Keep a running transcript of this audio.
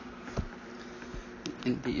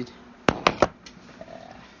Indeed. I'm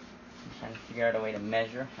trying to figure out a way to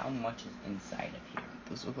measure how much is inside of here.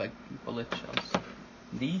 Those look like bullet shells.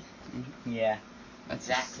 These? Mm-hmm. Yeah. That's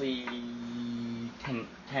Exactly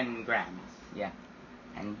 10 grams. Yeah.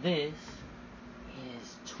 And this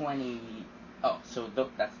is 20. Oh, so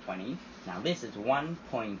that's 20. Now this is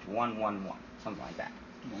 1.111. Something like that.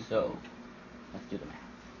 Mm-hmm. So, let's do the math.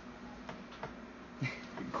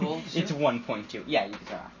 Cool. It's 1.2. Yeah, you can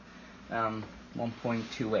start.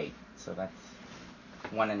 1.28. So that's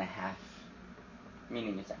 1.5.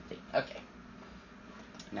 Meaning it's empty. Okay.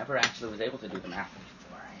 Never actually was able to do the math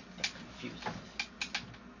before. I get confused.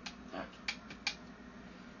 Okay.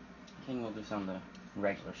 I think we'll do some of the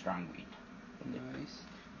regular strong weed. Nice.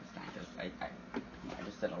 I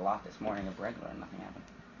just did a lot this morning of regular and nothing happened.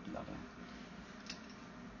 Lovely.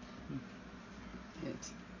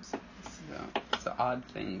 It's an odd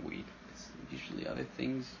thing, weed. It's usually other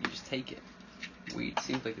things, you just take it. Weed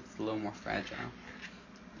seems like it's a little more fragile.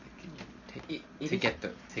 To get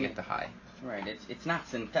the high. Right, it's not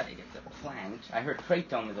synthetic, it's a plant. I heard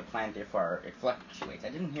kratom is a plant, therefore it fluctuates. I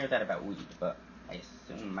didn't hear that about weed, but I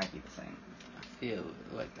assume it might be the same. I feel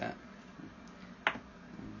like that.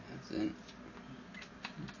 As in,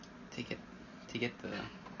 to get the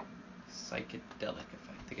psychedelic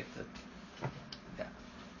effect, to get the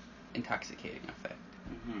intoxicating effect,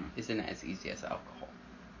 isn't as easy as alcohol.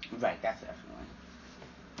 Right, that's definitely.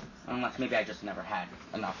 Unless maybe I just never had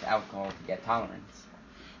enough alcohol to get tolerance.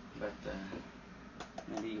 But,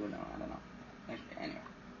 maybe you would know, I don't know. Okay, anyway.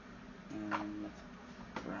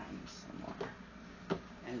 Let's grind some more.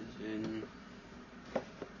 As in,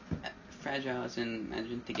 fragile as in,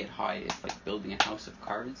 imagine to get high is like building a house of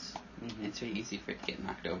cards. Mm-hmm. It's very easy for it to get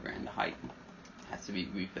knocked over and the height has to be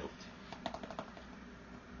rebuilt.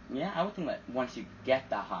 Yeah, I would think that once you get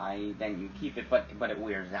the high, then you keep it, but it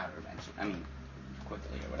wears out eventually. I mean,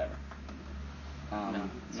 quickly or whatever.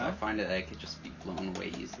 So I find that I could just be blown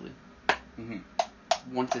away easily. Mm-hmm.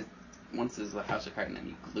 Once there's a house of cards and then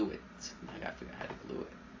you glue it, I gotta figure out how to glue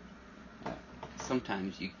it.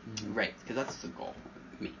 Sometimes you, right, because that's the goal.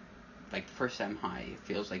 Me, like the first time high, it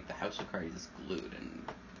feels like the house of cards is glued,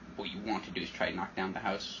 and what you want to do is try to knock down the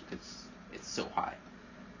house because it's so high.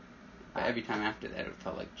 But every time after that, it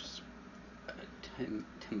felt like just a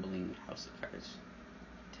tumbling house of cards.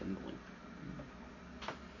 Tumbling.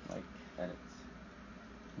 Like that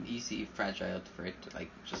it's easy, fragile for it to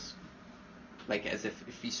like just like as if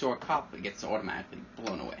you saw a cup, it gets automatically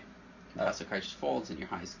blown away. The house of cards just falls and your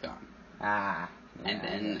high's gone. Yeah, and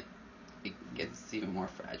then it gets even more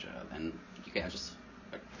fragile. Then you can just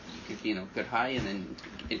you could be in a good high and then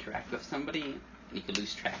interact with somebody and you could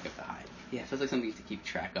lose track of the high. Yeah, it feels like something you have to keep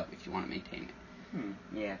track of if you want to maintain it.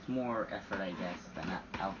 Yeah, it's more effort, I guess, than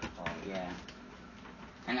alcohol. Yeah,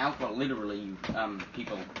 and alcohol, literally,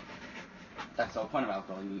 people. That's the whole point of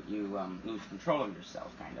alcohol. You lose control of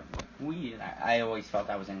yourself, kind of. With weed, I always felt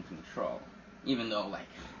I was in control, even though like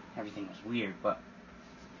everything was weird. But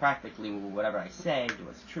practically, whatever I said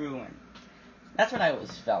was true, and that's what I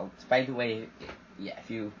always felt. By the way, yeah, if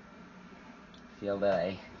you feel that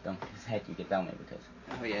I don't hesitate, you can tell me because.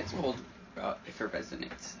 Oh yeah, it's called if it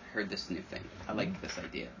resonates. I heard this new thing. I like this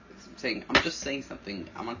idea. I'm just saying something.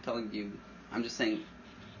 I'm not telling you. I'm just saying.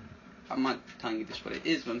 I'm not telling you just what it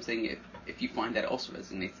is, but I'm saying if you find that it also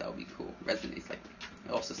resonates, that would be cool. Resonates, like,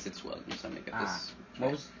 it also sits well in your stomach at this.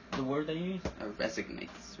 What was the word they used?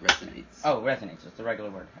 Resonates. Oh, resonates. It's the regular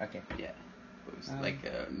word. Okay. Yeah. It was like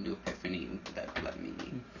a new epiphany that let me.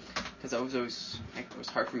 Because it was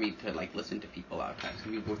hard for me to, like, listen to people a lot of times.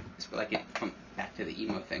 It's like it come back to the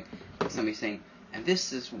emo thing. Like somebody saying, and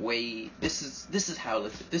this is how,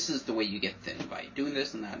 this is the way you get thin, by doing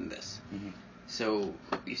this and that and this. Mm-hmm. So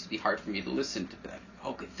it used to be hard for me to listen to that.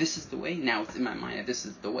 Okay, this is the way. Now it's in my mind that this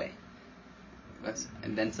is the way.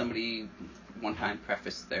 And then somebody one time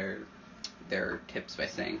prefaced their tips by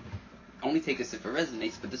saying, only take this if it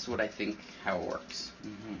resonates, but this is what I think how it works.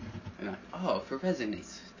 Mm-hmm. And I'm like, oh, if it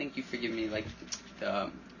resonates, thank you for giving me like the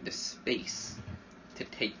space to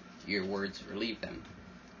take your words or leave them.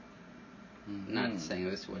 Mm-hmm. Not saying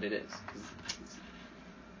this is what it is.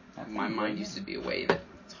 My mind used to be a way that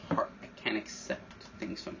it's hard. I can't accept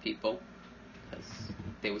things from people because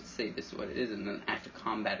they would say this is what it is, and then I have to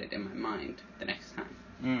combat it in my mind the next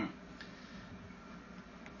time.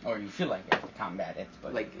 Or you feel like you have to combat it,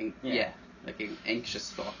 but like like an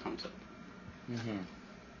anxious thought comes up. Mm-hmm.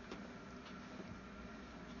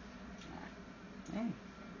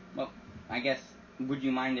 Well, I guess, would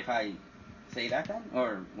you mind if I say that then?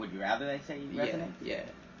 Or would you rather I say resonate? Yeah.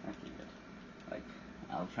 Okay, good. Like,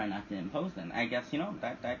 I'll try not to impose then. I guess,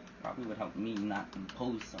 that probably would help me not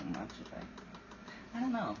impose so much if I I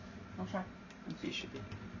don't know. I'll try. You should be.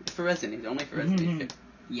 For Resonate, only for Resonate.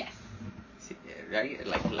 Yes. See, right?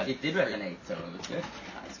 Like it did resonate, so it was good.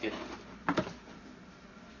 That's good.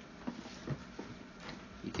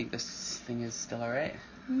 You think this thing is still alright?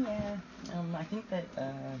 Yeah. I think that,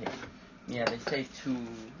 yeah, they say to,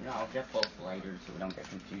 I'll get both lighters so we don't get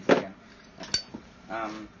confused again.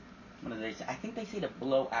 Okay. What do they say? I think they say to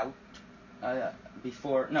blow out,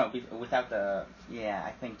 without the,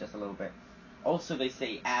 I think just a little bit. Also, they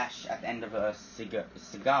say ash at the end of a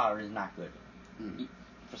cigar is not good. Mm.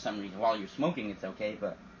 For some reason. While you're smoking, it's okay,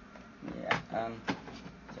 but, yeah,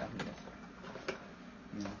 so,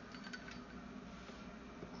 yes.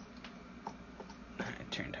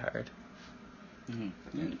 It turned hard. Mm-hmm.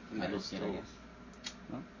 The metal's still... I guess.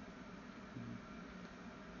 No?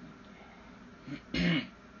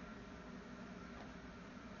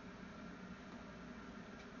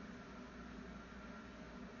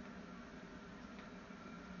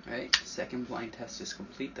 Alright, second blind test is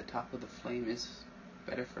complete. The top of the flame is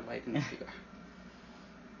better for lighting the cigar.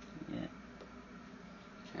 Yeah.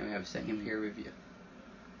 And we have a second peer review.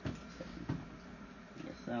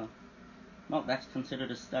 Yes, so. Well, that's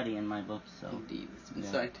considered a study in my book, so. Indeed. It's been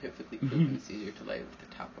scientifically proven it's easier to light with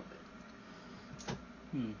the top of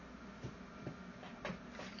it.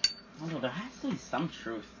 Although there has to be some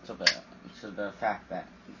truth to the fact that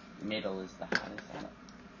middle is the hottest.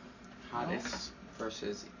 Hottest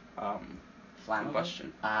versus flammable?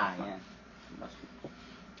 combustion. Ah, yeah. Combustion.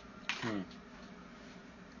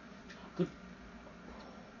 Good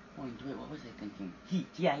point. Wait, what was I thinking? Heat.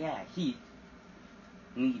 Yeah. Heat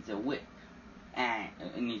needs a wick. And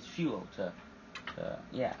it needs fuel to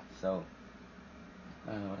so.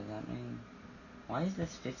 What does that mean? Why is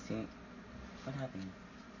this 15? What happened?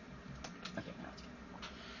 Okay, now.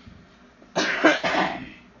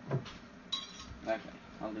 Okay,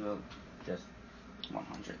 I'll do just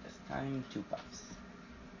 100 this time, 2 puffs.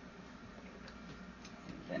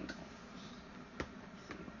 And then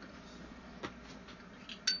see what goes.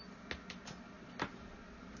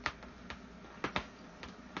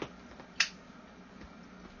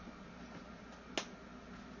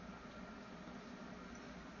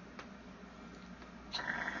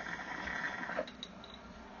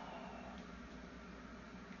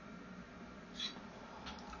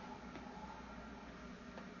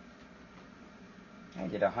 I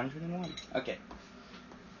did 101. Okay.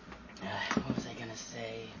 What was I gonna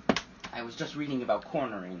say? I was just reading about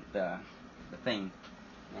cornering the thing,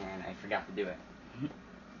 and I forgot to do it.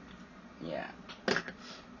 Yeah.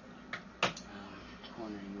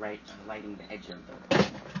 Cornering, right, lighting the edge of the.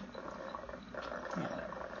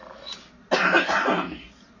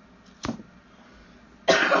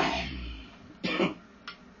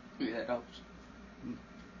 Maybe that helps.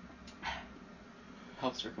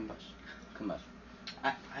 Helps for combustion.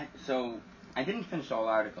 So, I didn't finish the whole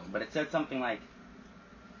article, but it said something like,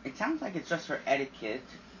 it sounds like it's just for etiquette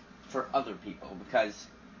for other people, because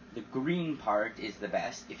the green part is the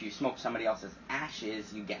best. If you smoke somebody else's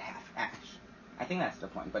ashes, you get half ash. I think that's the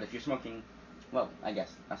point, but if you're smoking, well, I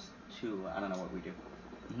guess, us two, I don't know what we do.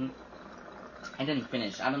 I didn't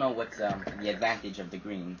finish. I don't know what's the advantage of the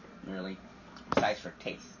green, really, besides for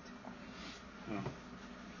taste.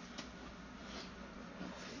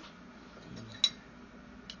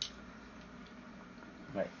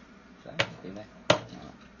 Right. Should I do that? No.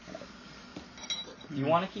 Do you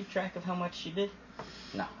want to keep track of how much she did?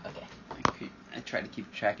 No. Okay. I try to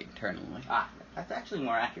keep track internally. That's actually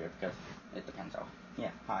more accurate because it depends on.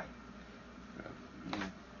 Yeah. Hi.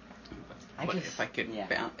 If I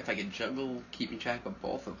could juggle keeping track of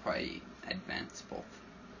both, I'd probably advance both.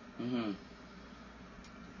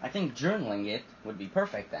 I think journaling it would be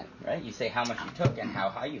perfect then, right? You say how much you took and how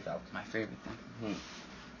high you felt. My favorite thing.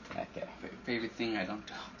 Okay. Favorite thing I don't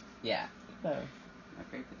do. Yeah. My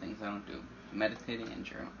favorite things I don't do. Meditating and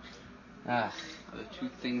journal. Are the 2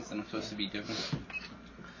 things that I'm supposed to be doing.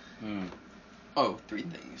 3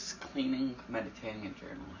 things. Cleaning, meditating, and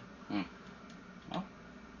journaling. Well,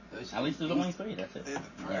 at least there's only 3, that's it. They're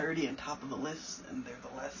the priority on top of the list, and they're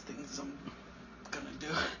the last things I'm gonna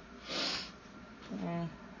do. Yeah.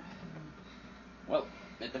 Well,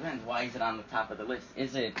 it depends. Why is it on the top of the list?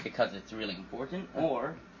 Is it because it's really important,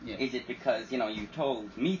 or is it because, you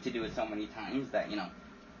told me to do it so many times that,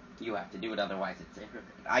 you have to do it, otherwise it's a hypocrite?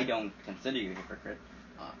 I don't consider you a hypocrite.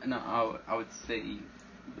 No, I would say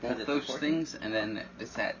both those things, and then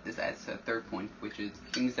this adds a third point, which is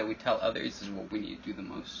things that we tell others is what we need to do the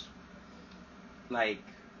most. Like,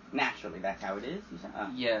 naturally, that's how it is, you said?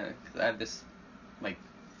 Yeah, because I have this,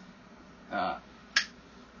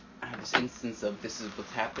 I have this instance of this is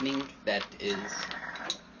what's happening that is,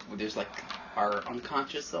 there's our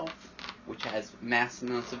unconscious self, which has mass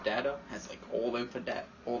amounts of data, has like all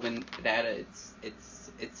the data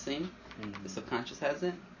it's seen. Mm-hmm. The subconscious has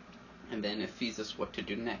it, and then it feeds us what to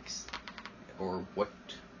do next, or what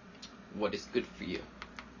is good for you,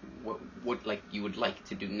 what like you would like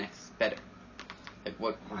to do next better, like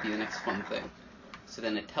what would be the next fun thing. So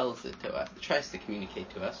then it tells it to us, it tries to communicate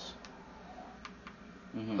to us,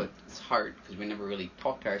 Mm-hmm. but it's hard because we never really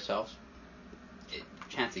talk to ourselves. The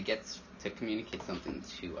chance it gets to communicate something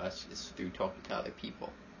to us is through talking to other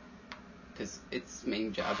people, because its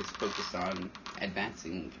main job is focused on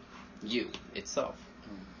advancing you itself.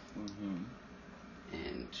 Mm-hmm.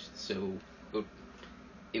 And so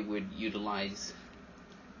it would utilize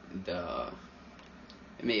it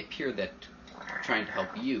may appear that I'm trying to help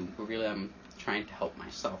you, but really I'm trying to help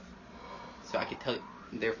myself. So I could tell you,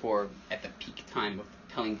 therefore, at the peak time of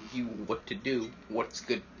telling you what to do, what's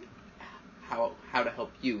good, how to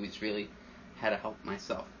help you is really how to help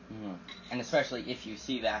myself. Mm-hmm. And especially if you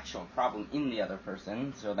see the actual problem in the other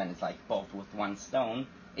person, so then it's like both with one stone.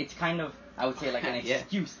 It's kind of, I would say, like an Yeah.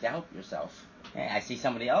 excuse to help yourself. Hey, I see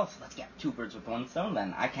somebody else, let's get two birds with one stone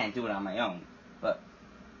then. I can't do it on my own. But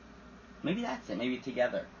maybe that's it. Maybe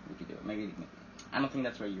together we could do it. Maybe I don't think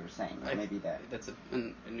that's what you were saying. But maybe that. That's a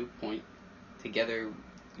new point. Together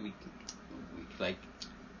we could like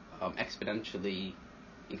exponentially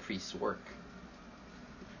increase work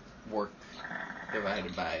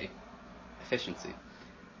divided by efficiency.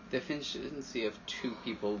 The efficiency of two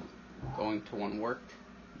people going to one work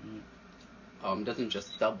doesn't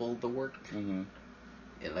just double the work. Mm-hmm.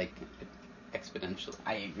 It exponentially.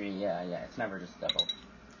 I agree. Yeah. It's never just double.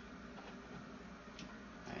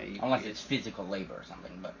 Unless it's physical labor or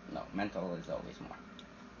something, but no, mental is always more.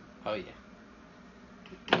 Oh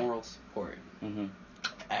yeah. Moral support. Mm-hmm.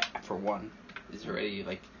 For one, is already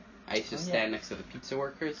like I used to stand next to the pizza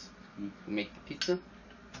workers who make the pizza,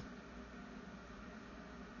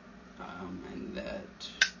 and that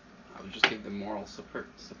I would just give them moral support.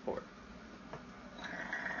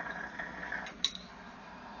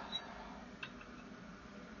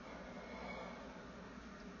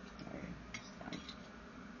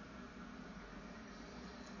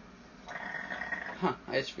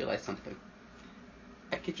 I just realized something.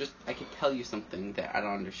 I could tell you something that I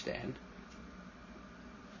don't understand,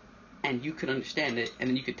 and you could understand it, and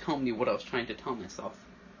then you could tell me what I was trying to tell myself.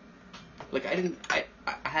 Like I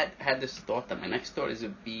had this thought that my next thought is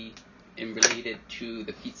would be related to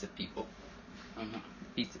the pizza people. Mm-hmm.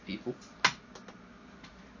 Pizza people.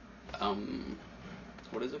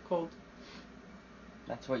 What is it called?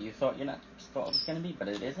 That's what you thought thought it was gonna be, but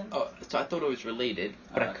it isn't. Oh, so I thought it was related,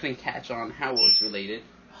 but I couldn't catch on how it was related.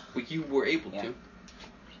 But you were able to,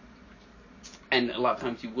 and a lot of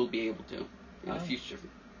times you will be able to in the future.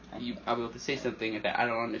 I'll be able to say something that I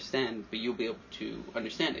don't understand, but you'll be able to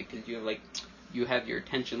understand it because you have your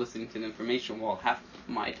attention listening to the information, while half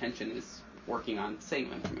my attention is working on saying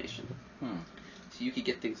the information. So you could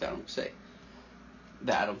get things I don't say,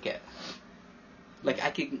 that I don't get. Like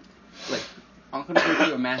I'm gonna go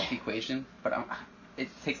through a math equation, but it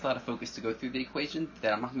takes a lot of focus to go through the equation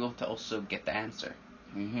that I'm not going to also get the answer.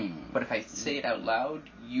 Mm-hmm. But if I say it out loud,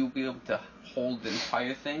 you'll be able to hold the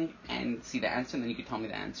entire thing and see the answer, and then you can tell me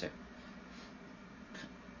the answer.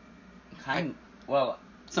 Well,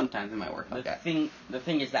 sometimes it might work like that. The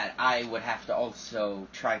thing is that I would have to also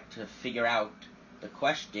try to figure out the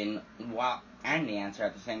question and the answer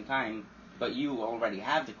at the same time, but you already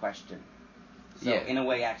have the question. So in a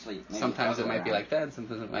way, actually, sometimes it might be like that, and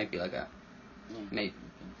sometimes it might be like that. Maybe.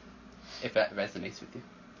 If that resonates with you.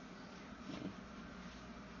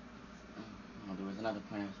 Oh, there was another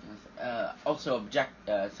point I was going to say. Also,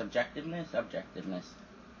 objectiveness.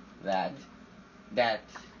 That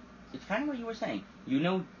it's kind of what you were saying. You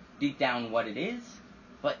know deep down what it is,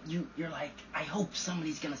 but you're like, I hope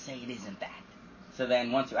somebody's going to say it isn't that. So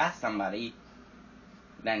then once you ask somebody,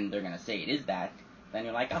 then they're going to say it is that. Then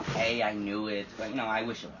you're like, okay, I knew it, but I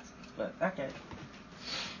wish it wasn't. But okay.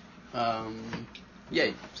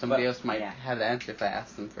 Somebody else might have the answer if I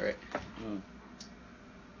ask them for it.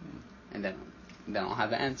 And then I'll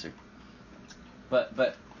have the answer.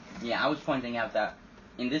 But I was pointing out that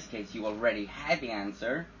in this case you already had the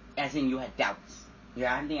answer, as in you had doubts. You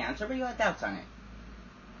had the answer, but you had doubts on it.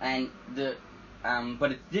 And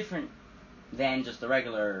but it's different than just a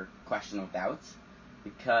regular question with doubts,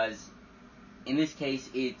 because in this case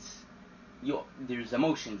there's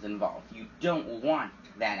emotions involved. You don't want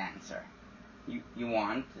that answer. You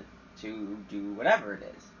want to do whatever it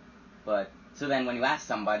is. But so then when you ask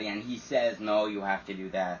somebody and he says no, you have to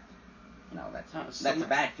do that, that's a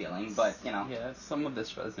bad feeling. But Yeah, some of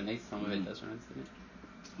this resonates, some of it doesn't resonate.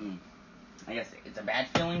 I guess it's a bad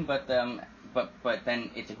feeling, but then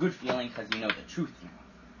it's a good feeling because you know the truth now.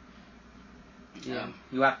 Yeah.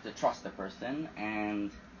 You have to trust the person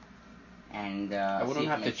and I wouldn't see if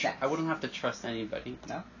have it to. makes sense. I wouldn't have to trust anybody.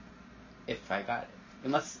 No? If I got it,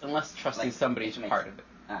 unless trusting Like, somebody is if it part makes- of it.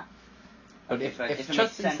 Ah. But Okay, if it makes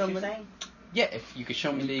trusting sense, somebody, you're saying? yeah, if you could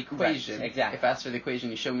show me the Right, equation, exactly. if I asked for the equation,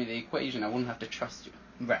 you show me the equation, I wouldn't have to trust you.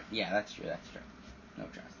 Right. Yeah, that's true. No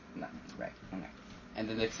trust. No. Right. Okay. And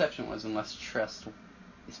then the exception was unless trust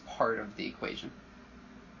is part of the equation.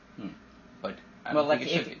 But I don't think it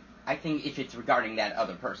should be. I think if it's regarding that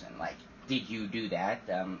other person, like, did you do that?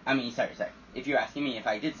 Sorry. If you're asking me if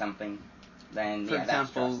I did something, then For yeah,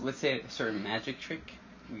 example, that's trust. let's say a certain magic trick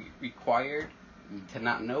required to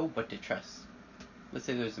not know but to trust. Let's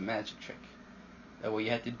say there's a magic trick that what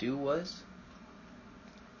you had to do was,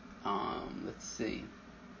 let's see.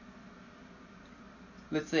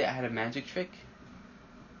 Let's say I had a magic trick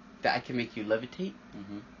that I can make you levitate.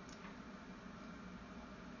 Mm-hmm.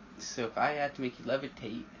 So if I had to make you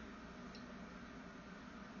levitate,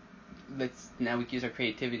 now we can use our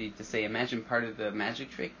creativity to say, imagine part of the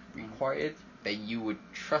magic trick required that you would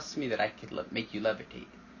trust me that I could make you levitate.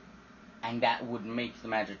 And that would make the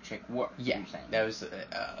magic trick work. Yeah, you're saying. that was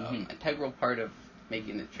an integral part of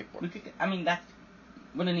making the trick work.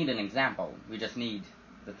 We don't need an example. We just need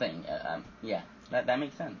the thing. Yeah, that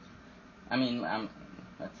makes sense.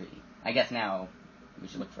 Let's see. I guess now we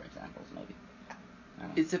should look for examples, maybe.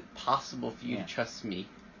 Is it possible for you to trust me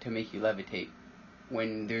to make you levitate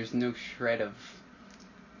when there's no shred of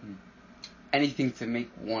anything to make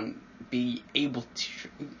one be able to?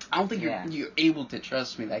 I don't think you're able to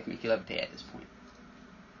trust me that I can make you levitate at this point,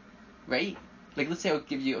 right? Like, let's say I'll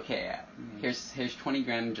give you here's 20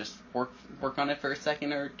 grand and just work on it for a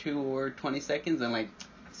second or two or 20 seconds and like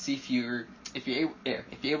see if you're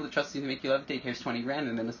able to trust me to make you levitate. Here's 20 grand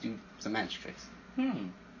and then let's do some magic tricks.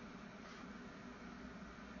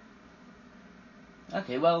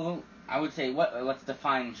 Okay, well, I would say let's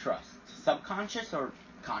define trust. Subconscious or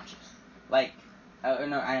conscious? Like,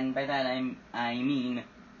 no, and by that I mean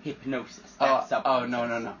hypnosis. That's subconscious.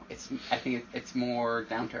 No. I think it's more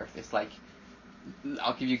down to earth. It's like,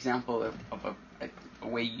 I'll give you an example of a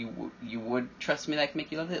way you would trust me that I can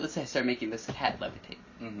make you levitate. Let's say I start making this hat levitate.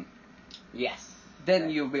 Mm-hmm. Yes. Then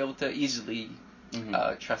you'll be able to easily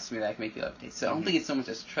trust me that I can make you levitate. So I don't think it's so much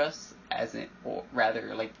as trust or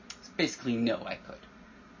rather like basically no, I could.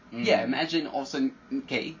 Mm-hmm. Yeah, imagine all of a sudden,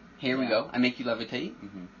 okay, here we go, I make you levitate,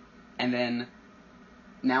 and then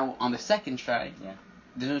now on the second try,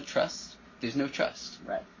 there's no trust.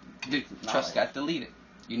 Right. The trust got deleted.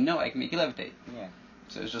 You know I can make you levitate. Yeah.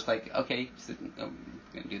 So it's just like, okay, so, we're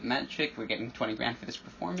gonna do the magic trick, we're getting 20 grand for this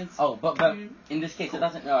performance. Oh, but in this case, it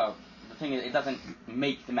doesn't, the thing is, it doesn't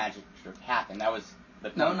make the magic trick happen. That was the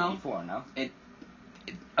point before, no?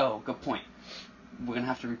 Good point. We're gonna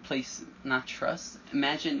have to replace not trust.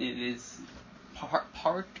 Imagine it is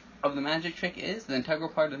part of the magic trick is the integral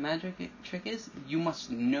part of the magic trick is you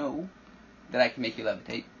must know that I can make you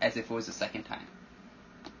levitate as if it was the second time.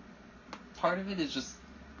 Part of it is just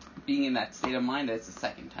being in that state of mind that it's the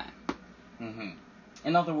second time. Mm-hmm.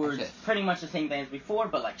 In other words, pretty much the same thing as before,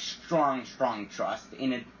 but like strong trust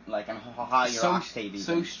in it, like a higher octave.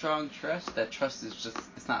 So strong trust that trust is just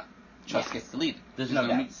it's not. Trust gets deleted. There's no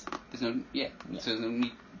doubts. So there's no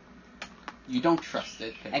need. You don't trust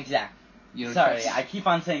it. Exactly. You don't Sorry, trust I keep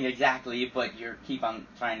on saying exactly, but you keep on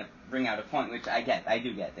trying to bring out a point, which I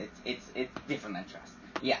do get. It's different than trust.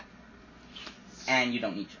 Yeah. And you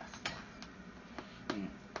don't need trust.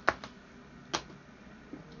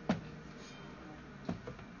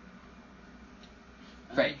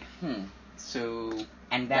 Right. So.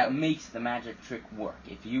 And that makes the magic trick work.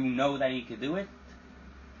 If you know that you could do it,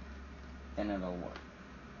 then it'll work.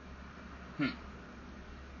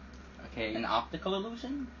 Okay. An optical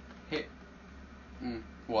illusion?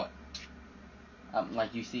 What?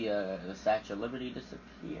 Like you see the Statue of Liberty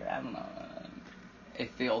disappear? I don't know.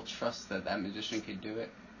 If they all trust that magician could do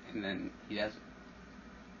it, and then he doesn't.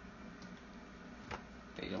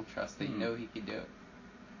 They don't trust. They know he could do it.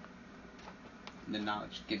 The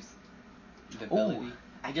knowledge gives the ability. Ooh,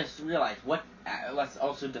 I just realized let's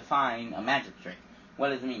also define a magic trick. What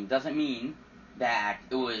does it mean? Does it mean that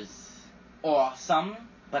it was awesome,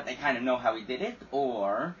 but they kind of know how he did it?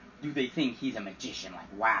 Or do they think he's a magician? Like,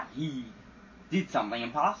 wow, he did something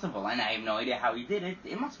impossible, and I have no idea how he did it.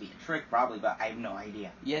 It must be a trick, probably, but I have no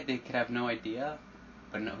idea. Yeah, they could have no idea,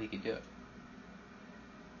 but know he could do it.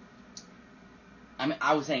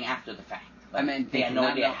 I was saying after the fact. Like, I meant they had no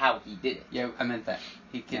idea how he did it. Yeah, I meant that.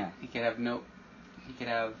 They could have no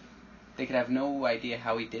idea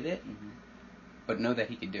how he did it, but know that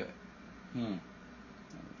he could do it.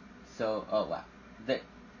 So,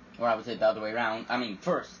 or I would say the other way around. I mean,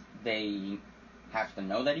 first, they have to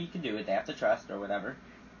know that he can do it. They have to trust or whatever.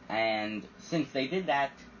 And since they did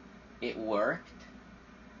that, it worked.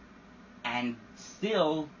 And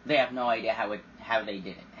still, they have no idea how he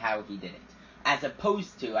did it. As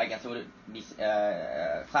opposed to, I guess it would be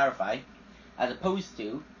clarified, as opposed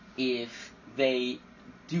to if they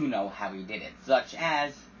do know how he did it, such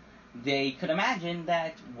as they could imagine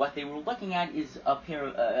that what they were looking at is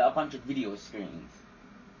a bunch of video screens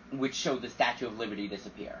which showed the Statue of Liberty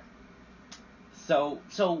disappear. So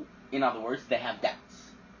in other words, they have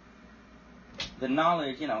doubts. The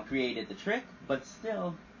knowledge, created the trick, but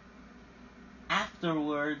still,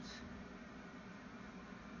 afterwards,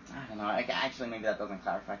 I don't know. Actually, maybe that doesn't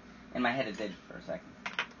clarify. In my head, it did for a second.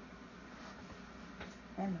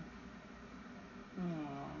 I don't know.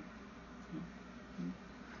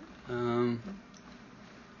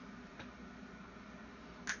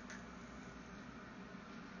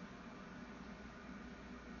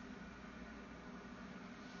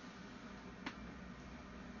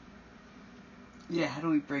 Yeah, how do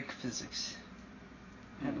we break physics?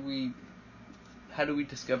 How do we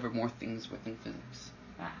discover more things within physics?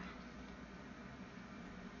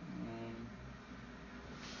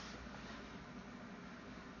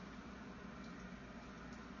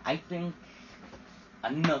 I think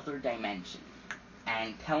another dimension.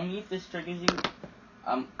 And tell me if this triggers you.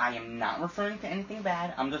 I am not referring to anything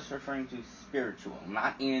bad. I'm just referring to spiritual,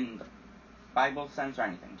 not in the Bible sense or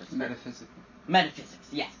anything. Just metaphysical. Metaphysics,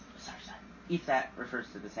 yes. Sorry. If that refers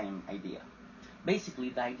to the same idea. Basically,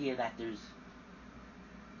 the idea that there's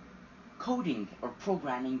coding or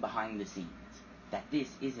programming behind the scenes. That this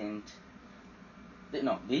is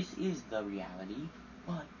the reality,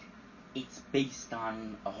 but it's based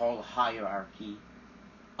on a whole hierarchy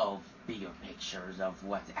of bigger pictures of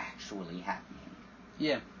what's actually happening.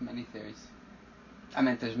 Yeah, many theories. I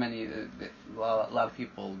meant there's many, a lot of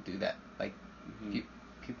people do that. Like, people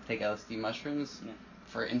take LSD mushrooms,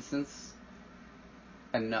 for instance,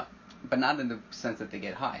 and but not in the sense that they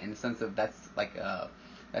get high, in the sense of that's like a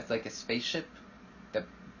spaceship that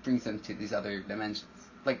brings them to these other dimensions.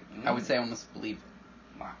 Like, I would say I almost believe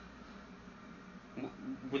it. Wow.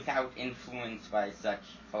 Without influence by such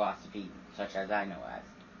philosophy, such as I know as.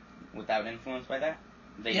 Without influence by that?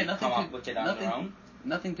 They come up with it on their own?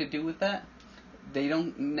 Nothing to do with that. They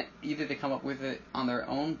don't, either they come up with it on their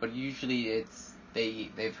own, but usually it's,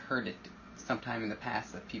 they've heard it sometime in the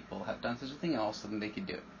past that people have done such a thing, and all of a sudden they could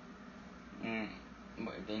do it.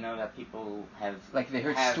 They know that people have, like, they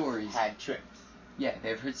heard stories. Had trips. Yeah,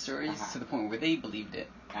 they've heard stories to the point where they believed it.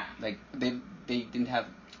 Like, they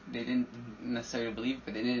didn't necessarily believe it,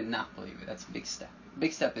 but they didn't not believe it. That's a big step.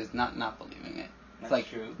 Big step is not believing it. It's like,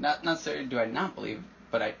 true. Not necessarily do I not believe it,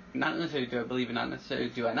 but not necessarily do I believe it, not necessarily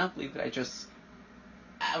do I not believe it, I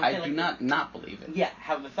do not believe it. Yeah,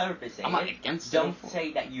 how the therapist says I'm not against don't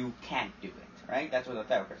say that you can't do it, right? That's what the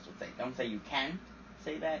therapist would say. Don't say you can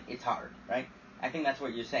say that, it's hard, right? I think that's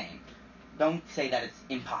what you're saying. Don't say that it's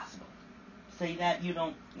impossible. Say that you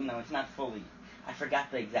don't, it's not fully. I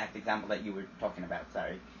forgot the exact example that you were talking about,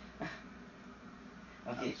 sorry.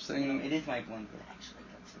 Okay, it is my blanket, actually.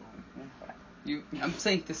 That's whatever. I'm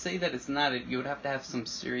saying to say that it's not, you would have to have some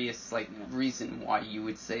serious, reason why you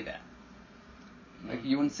would say that. Like,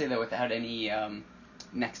 you wouldn't say that without any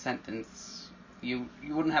next sentence. You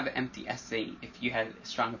wouldn't have an empty essay if you had a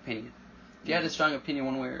strong opinion. If you had a strong opinion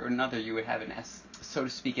one way or another, you would have so to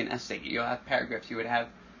speak, an essay. You'll have paragraphs. You would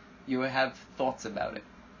have thoughts about it.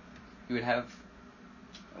 You would have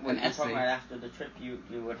an essay. Talking about after the trip, you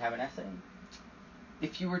would have an essay?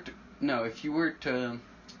 If you were to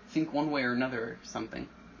think one way or another or something.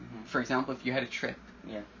 For example, if you had a trip.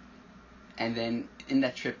 Yeah. And then in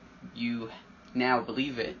that trip you now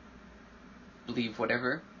believe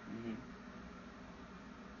whatever.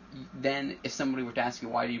 Then if somebody were to ask you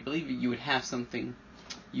why do you believe it, you would have something.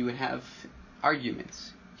 You would have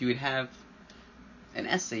arguments. You would have an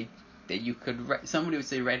essay that you could write. Somebody would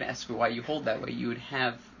say write an essay for why you hold that way. You would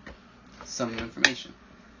have some information.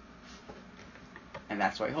 And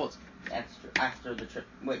that's why he holds it. That's true. After the trip.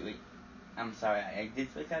 Wait. I'm sorry. I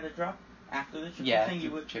did switch out a drop. After the trip. Yeah. After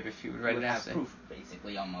the trip, if you would write an essay. You would have proof,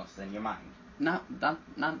 basically, almost in your mind. Not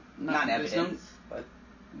evidence, but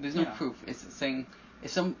there's no proof. It's saying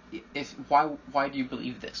why do you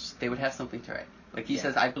believe this? They would have something to write. Like he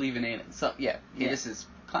says, I believe in aliens. So this is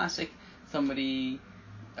classic. Somebody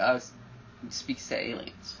speaks to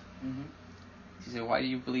aliens. He said, why do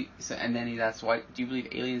you believe? So, and then he asks, why do you believe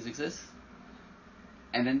aliens exist?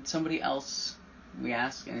 And then somebody else we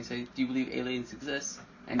ask, and they say, do you believe aliens exist?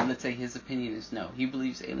 and let's say his opinion is no, he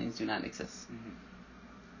believes aliens do not exist. Mm-hmm.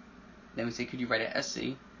 Then we say, could you write an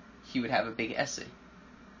essay? He would have a big essay.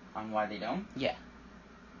 On why they don't? Yeah.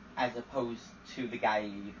 As opposed to the guy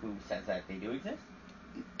who says that they do exist?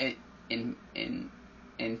 In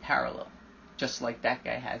parallel. Just like that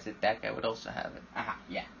guy has it, that guy would also have it.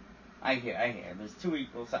 Yeah. I hear. There's two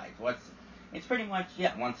equal sides. It's pretty much,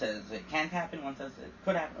 one says it can't happen, one says it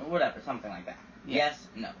could happen, or whatever, something like that. Yeah. Yes,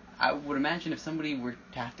 no. I would imagine if somebody were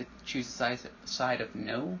to have to choose the side of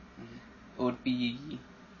no, it would be...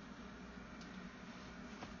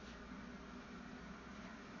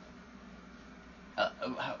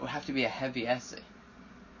 it would have to be a heavy essay.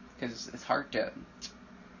 Because it's hard to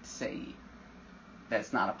say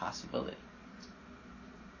that's not a possibility.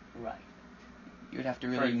 Right. You would have to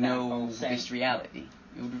really know this reality.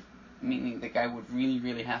 Meaning the guy would really,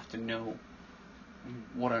 really have to know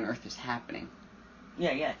what on earth is happening.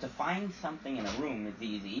 Yeah. To find something in a room is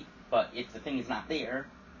easy, but if the thing is not there,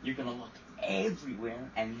 you're going to look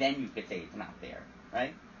everywhere, and then you could say it's not there,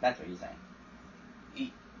 right? That's what you're saying.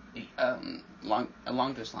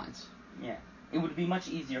 Along those lines. Yeah. It would be much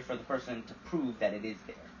easier for the person to prove that it is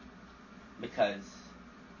there. Because,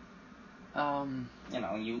 I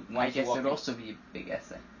guess it would also be a big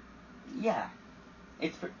essay. Yeah.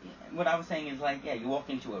 What I was saying is you walk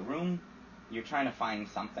into a room, you're trying to find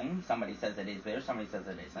something, somebody says it is there, somebody says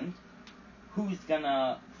it isn't. Who's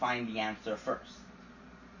gonna find the answer first?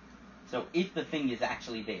 So if the thing is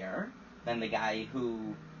actually there, then the guy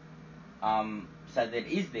who said it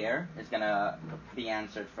is there is gonna be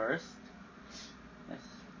answered first. Yes.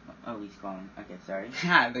 Oh, he's calling. Okay, sorry.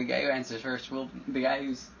 The guy who answers first will... The guy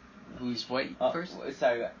who's white first?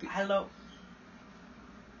 Sorry. Hello.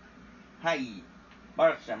 Hi.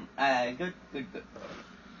 Baruch Hashem. Good.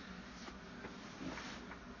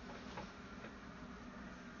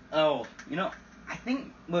 Oh, I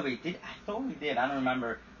think... Wait, I thought we did. I don't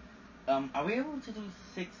remember. Are we able to do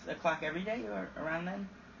 6 o'clock every day or around then?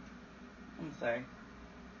 I'm sorry.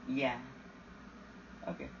 Yeah.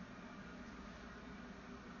 Okay.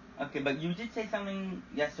 Okay, but you did say something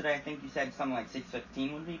yesterday. I think you said something like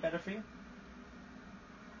 6:15 would be better for you?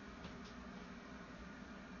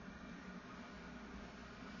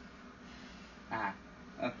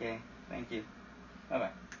 Okay. Thank you.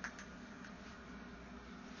 Bye-bye.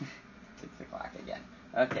 6 o'clock again.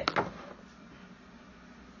 Okay.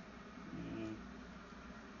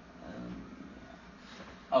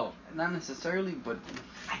 Oh, not necessarily, but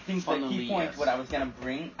I think the key point, what I was going to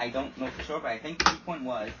bring, I don't know for sure, but I think the key point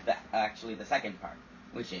was actually the second part,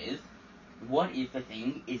 which is, what if the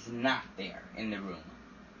thing is not there in the room?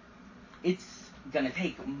 It's going to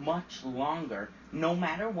take much longer. No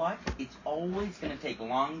matter what, it's always going to take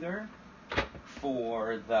longer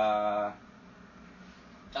for them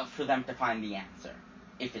to find the answer.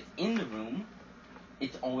 If it's in the room,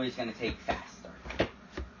 it's always going to take faster.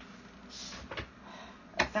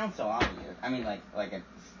 That sounds so obvious. I mean, like a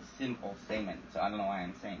simple statement, so I don't know why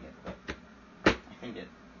I'm saying it, but I think it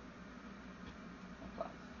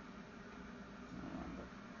applies.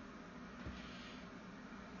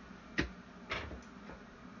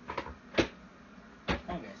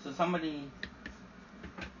 Okay, so somebody...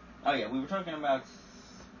 Oh yeah, we were talking about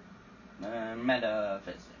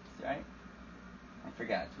metaphysics, right? I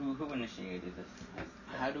forgot. Who initiated this?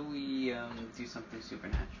 How do we do something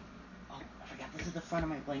supernatural? Oh, I forgot. This is the front of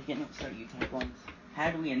my blanket. No, sorry, you take one.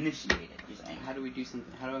 How do we initiate it, you're saying? How do we do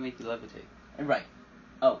something? How do I make you levitate? Right.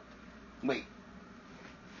 Oh, wait.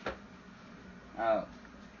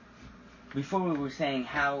 Before we were saying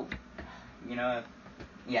how,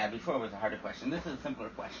 before it was a harder question. This is a simpler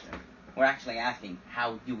question. We're actually asking,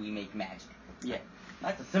 how do we make magic? Yeah.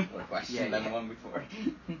 That's a simpler question than the one before.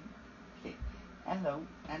 Okay. Hello.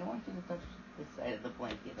 I don't want you to touch this side of the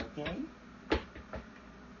blanket, okay?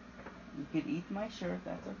 You could eat my shirt,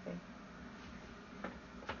 that's okay.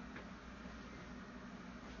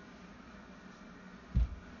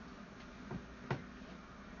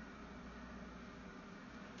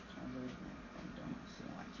 I don't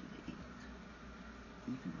want you to eat.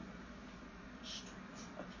 Even strength.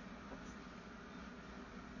 Okay.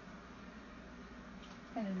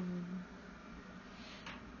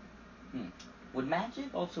 Hello. Would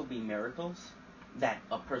magic also be miracles that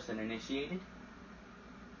a person initiated?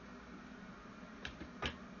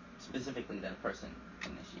 Specifically that a person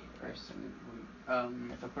initiated.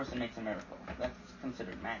 If a person makes a miracle, that's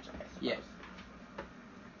considered magic, I suppose. Yeah.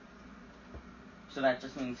 So that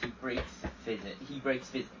just means he breaks physics.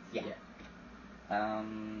 Yeah. I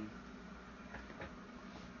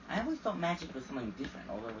always thought magic was something different,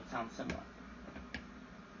 although it sounds similar.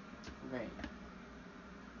 Right.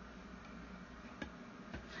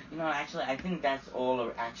 You know, actually, I think that's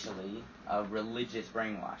all actually a religious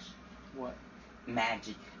brainwash. What?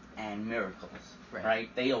 Magic and miracles, Right.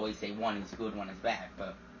 right? They always say one is good, one is bad,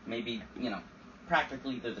 but maybe,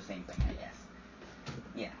 practically they're the same thing, I guess.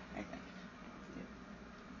 Yeah, I think.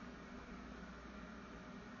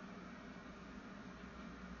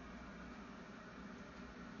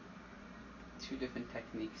 Two different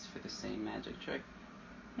techniques for the same magic trick?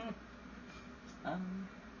 Not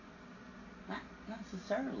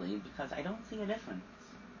necessarily, because I don't see a difference.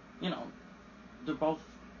 They're both,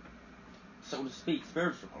 so to speak,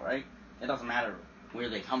 spiritual, right? It doesn't matter where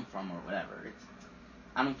they come from or whatever.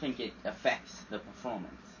 I don't think it affects the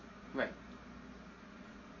performance. Right.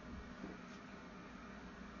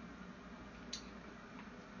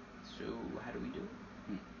 So, how do we do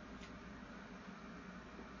it?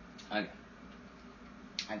 Okay.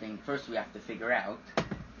 I think first we have to figure out.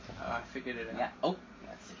 I figured it out. Yeah. Oh,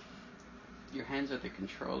 let's see. Your hands are the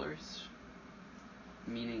controllers,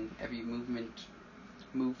 meaning every movement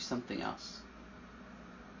moves something else.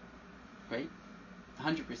 Right?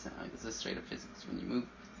 100%. Like, this is straight up physics. When you move,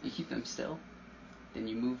 you keep them still, then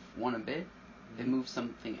you move one a bit, then move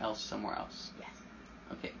something else somewhere else. Yes.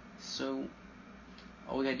 Okay, so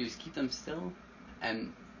all we gotta do is keep them still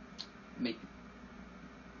and make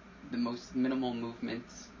the most minimal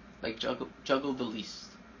movements, like juggle the least.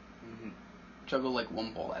 Mm-hmm. Juggle like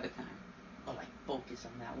one ball at a time. Oh, like focus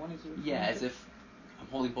on that one? Yeah, as if I'm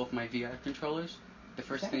holding both my VR controllers. The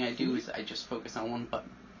first thing I do is I just focus on one button.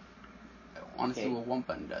 I want to see what one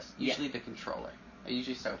button does. Usually the controller. I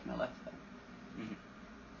usually start with my left thumb. Mm-hmm.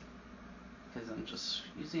 Because I'm just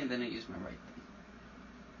using it, then I use my right thumb.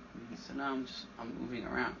 Mm-hmm. So now I'm moving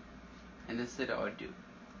around. And this is what I would do.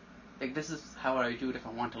 Like, this is how I would do it if I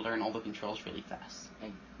want to learn all the controls really fast.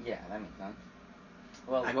 Yeah, that makes sense.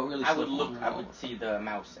 Well, I go really I slow. would see the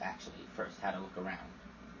mouse actually first, how to look around.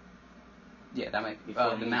 Yeah, that might be.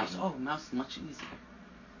 The mouse. Oh, mouse is much easier.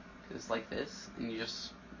 Because it's like this, and you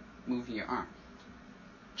just move your arm.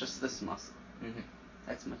 Just this muscle. Mm-hmm.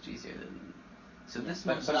 That's much easier than. So yeah, this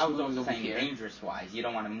but muscle. But I was also saying, dangerous-wise, you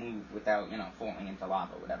don't want to move without, falling into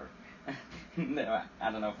lava or whatever. No,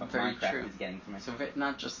 I don't know if Minecraft is getting to me. So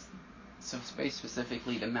not just. So very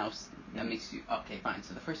specifically, the mouse that makes you. Okay, fine.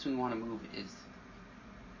 So the first thing we want to move is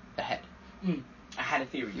the head. I had a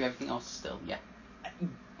theory. You have everything else still, yeah.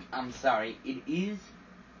 I'm sorry. It is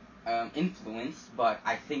influenced, but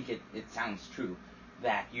I think it sounds true.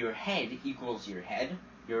 That your head equals your head,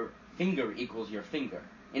 your finger equals your finger.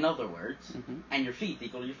 In other words, and your feet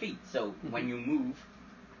equal your feet. So when you move,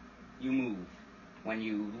 you move. When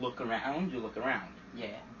you look around, you look around.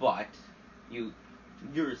 Yeah. But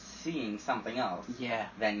you're seeing something else. Yeah.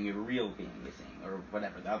 Than your real being is seeing, or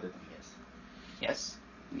whatever the other thing is. Yes.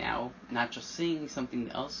 Now, not just seeing something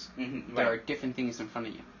else, right. There are different things in front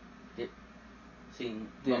of you.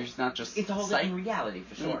 There's not just it's a whole different reality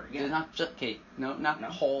for sure. Yeah. There's not just not a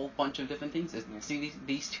whole bunch of different things. See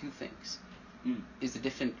these two things. Is a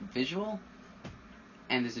different visual,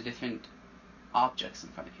 and there's a different objects in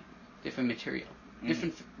front of you, different material,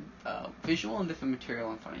 different visual and different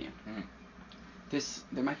material in front of you.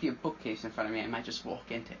 There might be a bookcase in front of me. I might just walk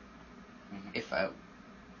into it.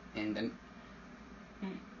 And then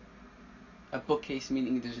a bookcase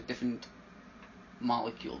meaning there's a different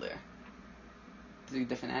molecule there. There's a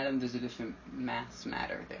different atom, there's a different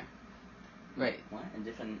matter there. Right. What?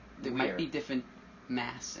 There might be different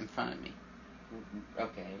mass in front of me.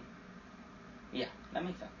 Okay. Yeah, that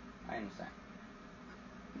makes sense. I understand.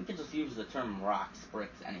 We could just use the term rocks,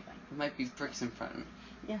 bricks, anything. There might be bricks in front of me.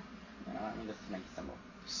 Yeah. Let me just make it simple.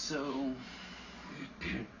 So...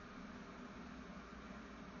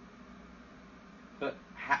 But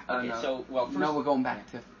so first, no, we're going back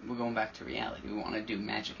to reality. We want to do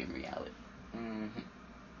magic in reality.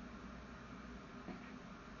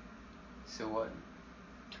 So what?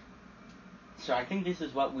 So I think this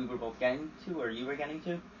is what we were both getting to, or you were getting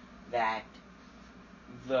to, that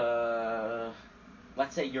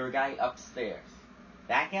let's say your guy upstairs,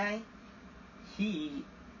 that guy, he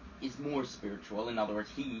is more spiritual. In other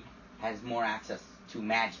words, he has more access to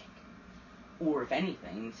magic. Or if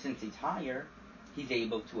anything, since he's higher, he's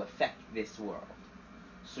able to affect this world.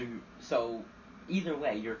 So either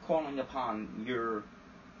way, you're calling upon your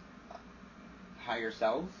higher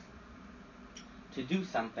selves to do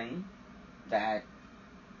something that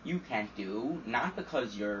you can't do, not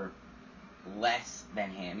because you're less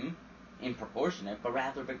than him in proportionate, but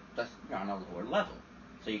rather because you're on a lower level.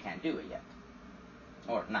 So you can't do it yet.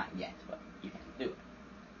 Or not yet, but you can't do it.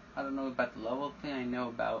 I don't know about the level thing. I know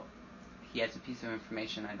about he has a piece of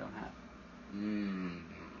information I don't have.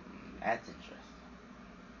 That's interesting.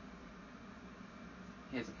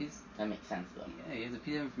 He has a piece. That makes sense, though. Yeah, he has a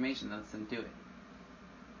piece of information that lets him do it.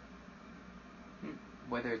 Hmm.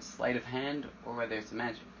 Whether it's sleight of hand or whether it's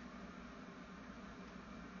magic.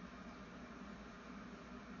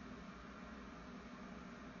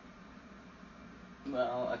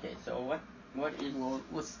 Well, okay, so what is... Well,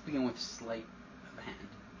 let's begin with sleight of hand.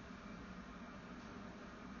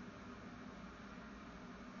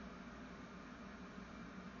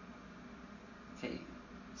 Okay,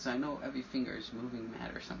 so I know every finger is moving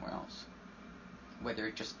matter somewhere else. Whether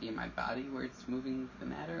it just be in my body where it's moving the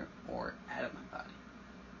matter or out of my body.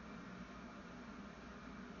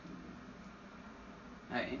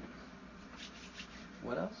 Alright.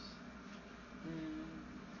 What else?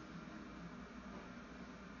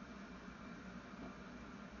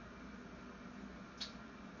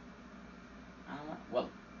 Well,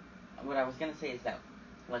 what I was gonna say is that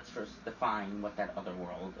let's first define what that other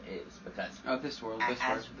world is, because... Oh, this world.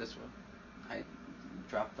 I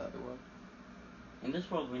dropped the other world. In this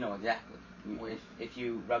world, we know exactly. Where? If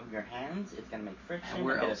you rub your hands, it's gonna make friction, And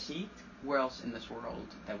where a bit else? of heat. Where else in this world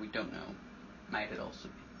that we don't know might it also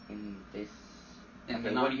be? In this... In okay,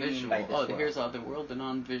 the what do you mean non-visual. by this world? Here's the other world, the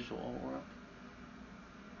non-visual world.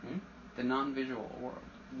 The non-visual world.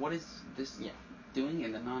 What is this doing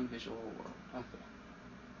in the non-visual world? Okay.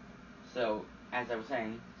 So, as I was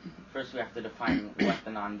saying, first we have to define what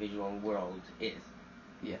the non-visual world is.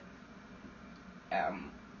 Yeah.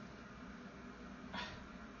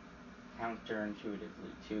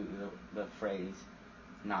 Counterintuitively to the phrase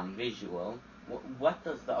non-visual, what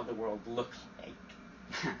does the other world look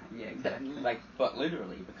like? Yeah, exactly. But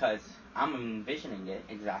literally, because I'm envisioning it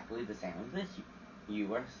exactly the same as this.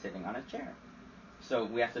 You are sitting on a chair. So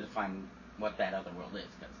we have to define what that other world is,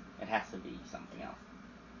 because it has to be something else.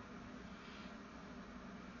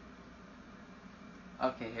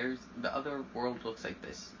 Okay, here's the other world looks like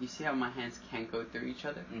this. You see how my hands can't go through each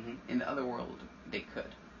other? Mm-hmm. In the other world, they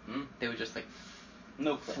could. They would just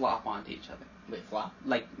flop onto each other. Wait, flop?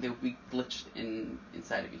 Like they would be glitched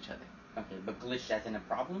inside of each other. Okay, but glitched as in a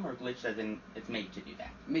problem, or glitched as in it's made to do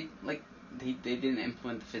that? Like they didn't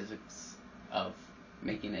implement the physics of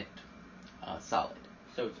making it solid.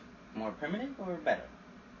 So it's more primitive or better?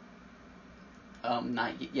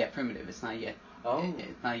 Not yet. Yeah, primitive. It's not yet. Oh.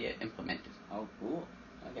 It's not yet implemented. Oh, cool.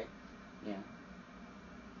 Okay. Yeah.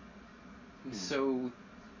 So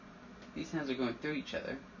these hands are going through each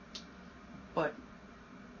other, but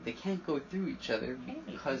they can't go through each other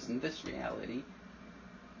because in this reality.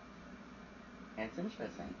 That's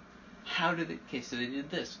interesting. How did it? Okay, so they did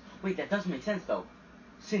this. Wait, that doesn't make sense though.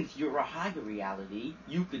 Since you're a higher reality,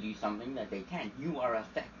 you could do something that they can't. You are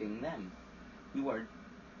affecting them. You are.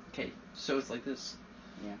 Okay, so it's like this.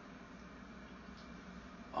 Yeah.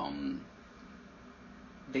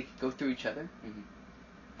 They could go through each other,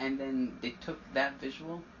 and then they took that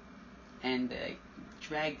visual, and they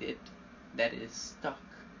dragged it, that is stuck,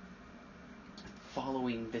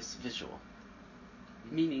 following this visual.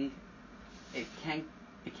 Meaning, it's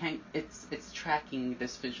tracking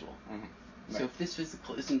this visual. Right. So if this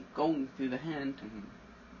physical isn't going through the hand,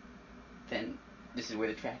 then this is where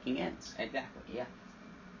the tracking ends. Exactly, yeah.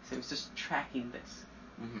 So it's just tracking this.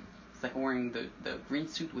 It's like wearing the green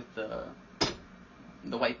suit with the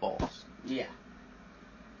white balls. Yeah.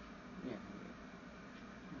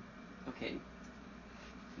 Okay.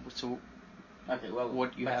 So. Okay, well,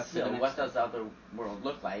 what you have still, for the next what does the other world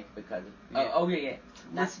look like? Because yeah.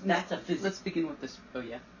 That's a physics. Let's begin with this. Oh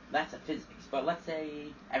yeah. That's a physics. But let's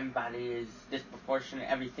say everybody is disproportionate.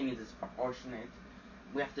 Everything is disproportionate.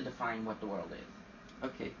 We have to define what the world is.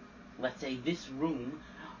 Okay. Let's say this room.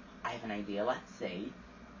 I have an idea. Let's say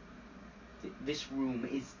this room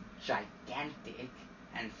is gigantic,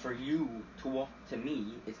 and for you to walk to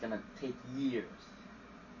me is gonna take years.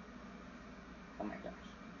 Oh my gosh.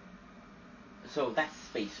 So that's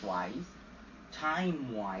space-wise.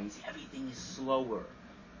 Time-wise, everything is slower.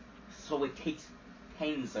 So it takes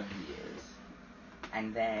tens of years.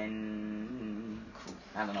 And then... Cool.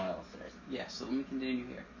 I don't know what else there is. Yeah, so let me continue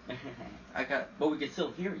here. But we can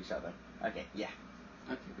still hear each other. Okay, yeah.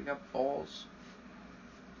 Okay, we got balls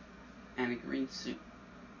and a green suit.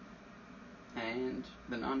 And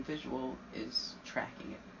the non-visual is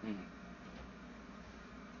tracking it.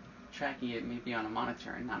 Tracking it maybe on a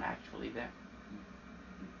monitor and not actually there.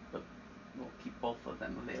 But we'll keep both of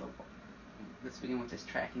them available. Let's begin with this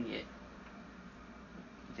tracking it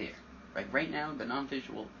there. Right now, the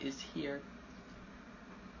non-visual is here,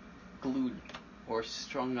 glued or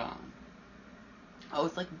strung on. Oh,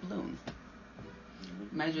 it's like a balloon.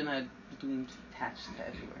 Imagine a balloon attached to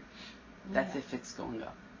everywhere. That's if it's going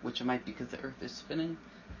up, which it might be because the Earth is spinning.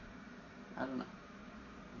 I don't know.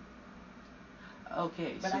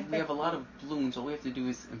 Okay, But so I we have a think- lot of balloons. All we have to do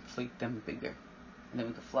is inflate them bigger, and then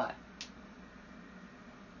we can fly.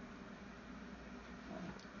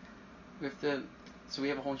 We have to. So we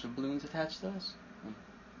have a whole bunch of balloons attached to us.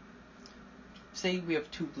 Say we have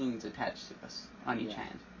 2 balloons attached to us on each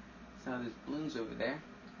hand. So there's balloons over there.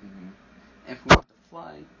 Mm-hmm. If we want to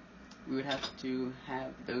fly, we would have to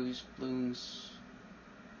have those balloons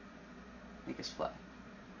make us fly.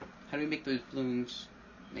 How do we make those balloons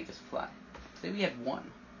make us fly? Say we had one.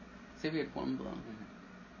 Say we had one balloon. Mm-hmm.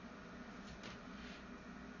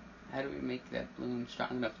 How do we make that balloon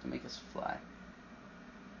strong enough to make us fly?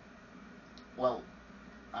 Well,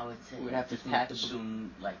 I would say We'd have to just make the attach-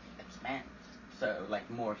 balloon like expand, so like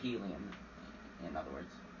more helium. In other words.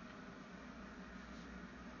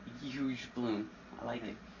 Huge balloon. I like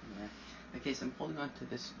it. Yeah. Okay, so I'm holding on to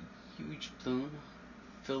this huge balloon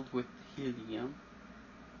filled with helium.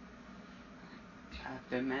 I have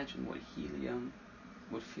to imagine what helium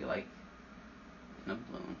would feel like in a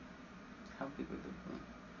balloon. How big would the balloon?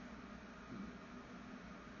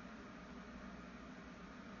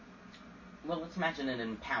 Well, let's imagine it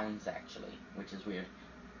in pounds, actually, which is weird.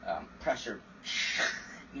 Pressure,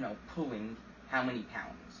 pulling how many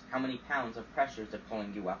pounds? How many pounds of pressure is it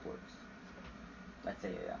pulling you upwards? Let's say,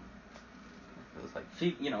 It feels like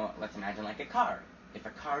let's imagine like a car. If a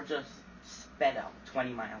car just sped up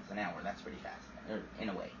 20 miles an hour, that's pretty fast, in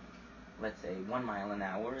a way. Let's say 1 mile an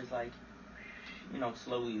hour is like,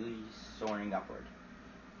 slowly soaring upward.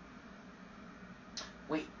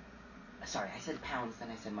 Wait, sorry, I said pounds, then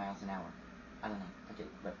I said miles an hour. I don't know. Okay,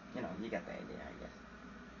 but, you get the idea, I guess.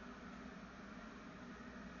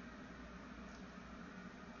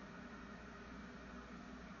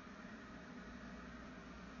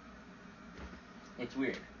 It's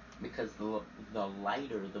weird, because the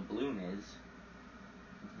lighter the balloon is,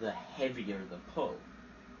 the heavier the pull.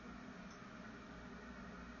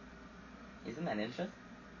 Isn't that interesting?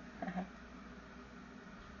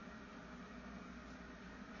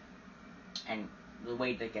 And the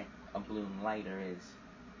way to get a balloon lighter is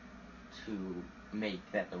to make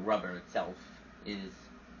that the rubber itself is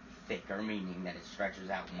thicker, meaning that it stretches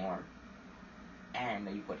out more, and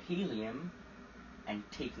that you put helium and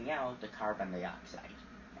taking out the carbon dioxide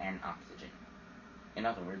and oxygen. In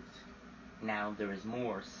other words, now there is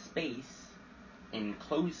more space,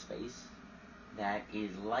 enclosed space, that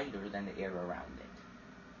is lighter than the air around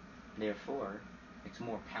it. Therefore, it's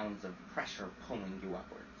more pounds of pressure pulling you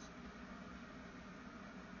upwards.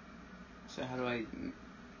 So how do I?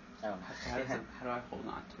 Oh, How do I hold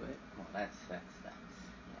on to it? Well, that's yeah.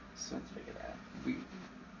 So Let's figure that out.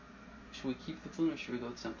 Should we keep the balloon or should we go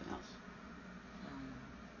with something else?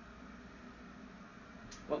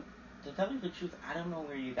 Well, to tell you the truth, I don't know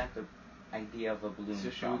where you got the idea of a balloon So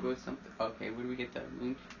from. should we go with something? Okay, where do we get that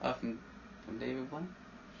balloon? From David Blaine?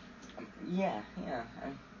 Yeah.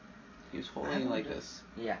 He was holding it like this.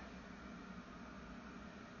 Yeah.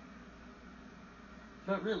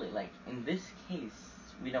 But really, like, in this case,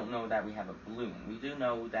 we don't know that we have a balloon. We do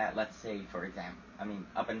know that, let's say, for example,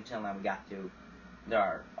 up until now we got to,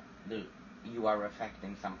 you are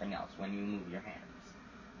affecting something else when you move your hands.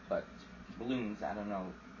 But balloons, I don't know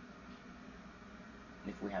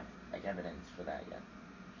if we have, like, evidence for that yet.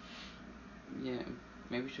 Yeah,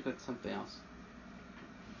 maybe we should go with something else.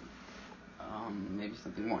 Maybe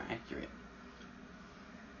something more accurate.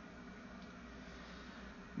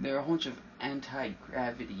 There are a bunch of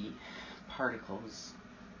anti-gravity particles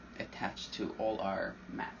attached to all our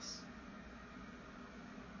mass.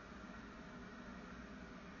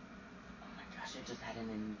 Oh my gosh, I just had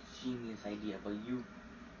an ingenious idea, but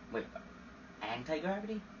wait,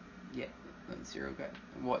 anti-gravity? Yeah, zero gravity.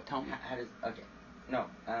 What? Tell me. How does, okay, no,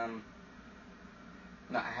 I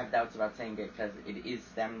have doubts about saying it, because it is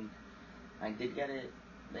them, I did get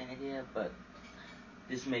the idea, but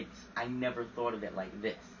I never thought of it like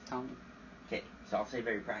this. Tell me. Okay, so I'll say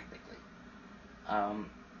very practically.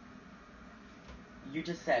 You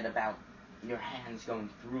just said about your hands going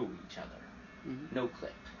through each other. Mm-hmm. No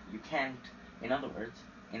clip. You can't, in other words,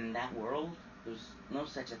 in that world, there's no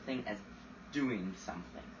such a thing as doing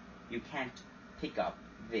something. You can't pick up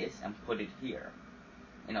this and put it here.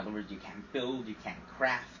 In other words, you can't build, you can't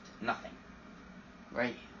craft, nothing.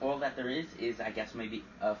 Right. All that there is, I guess, maybe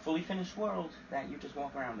a fully finished world that you just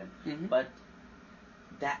walk around in. Mm-hmm. But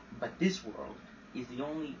this world is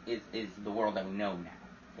the world that we know now,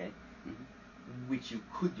 okay? Mm-hmm. Which you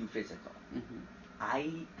could do physical.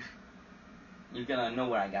 Mm-hmm. You're gonna know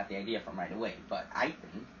where I got the idea from right away, but I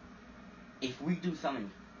think if we do something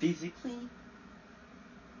physically,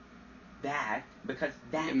 because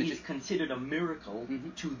that is considered a miracle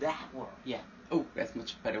Mm-hmm. to that world. Yeah. Oh, that's a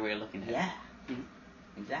much better way of looking at it. Yeah,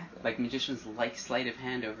 Exactly. Like magicians like sleight of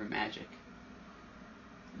hand over magic.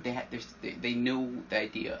 They know the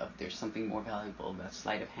idea of there's something more valuable about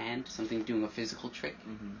sleight of hand, something doing a physical trick,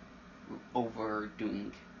 over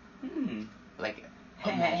doing like a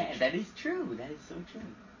magic. That is true. That is so true.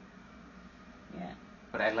 Yeah.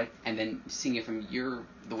 But I like, and then seeing it from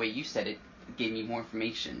the way you said it gave me more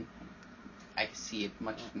information. I could see it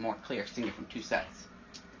much more clear seeing it from two sets.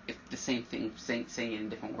 It's the same thing, saying it in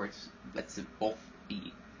different words lets it both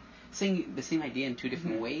be saying the same idea in two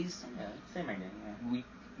different ways. Yeah, same idea. Yeah.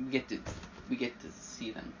 We get to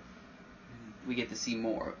see them. We get to see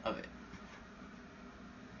more of it.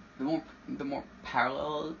 The more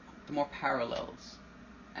parallels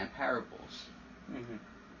and parables,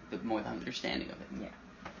 the more the understanding of it.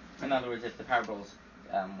 Yeah. In other words, if the parables,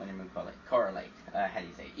 what do you call it, correlate, how do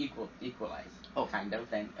you say, equalize, kind of,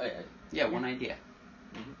 then... one idea.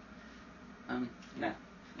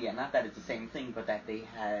 Not that it's the same thing, but that they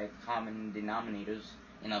have common denominators.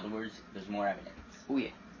 In other words, there's more evidence. Oh,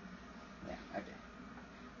 yeah. Yeah, okay.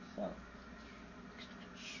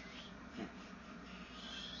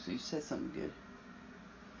 So you said something good.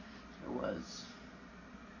 It was...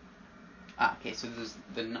 okay, so there's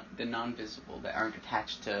the non-visible that aren't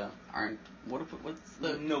attached to, what's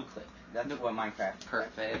the... No clip. That's what Minecraft...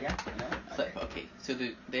 Perfect. Yeah? Clip, okay. So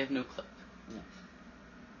they have no clip. Yeah.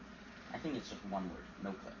 I think it's just one word,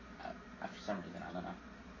 no clip. For some reason, I don't know.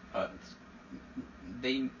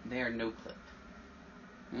 They are no clip.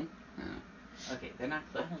 Okay, they're not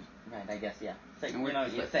clipped. Right, I guess, yeah. So,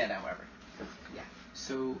 and you say it however. Yeah.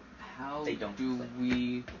 So how they don't do clip.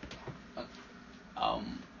 We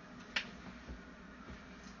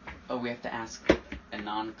we have to ask a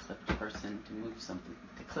non-clipped person to move something,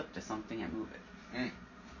 to clip to something and move it.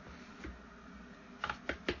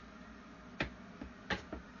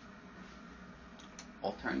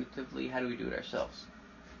 Alternatively, how do we do it ourselves?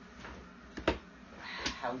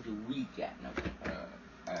 How do we get no clip?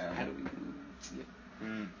 How do we move? Yep.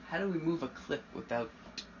 How do we move a clip without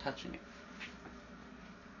touching it?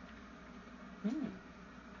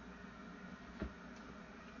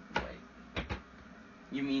 Wait.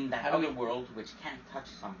 You mean that other world which can't touch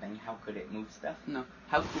something, how could it move stuff? No.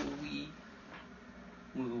 How could we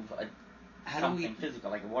move something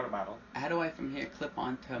physical, like a water bottle? How do I from here clip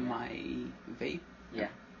onto my vape? Yeah.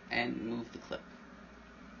 And move the clip?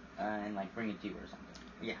 And like bring it to you or something.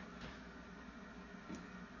 Yeah.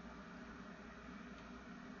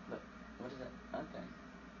 But what is it? Okay.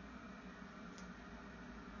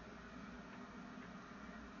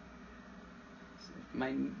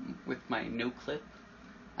 With my no clip,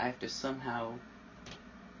 I have to somehow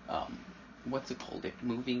what's it called? It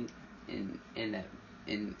moving in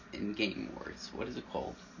game words. What is it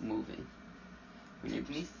called? Moving.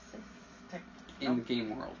 In the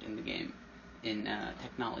game world, in the game, in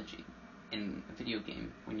technology, in a video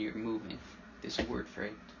game, when you're moving, there's a word for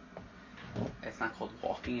it. It's not called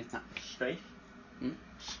walking. It's not strafe.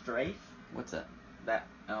 Strafe. What's that? That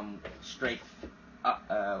strafe.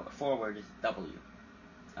 Forward is W.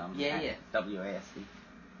 Yeah. WASD.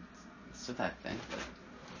 So that thing.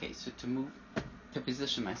 Okay, so to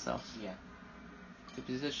position myself. Yeah. To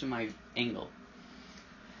position my angle.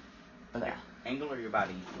 Okay. Angle or your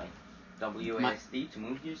body, like WASD to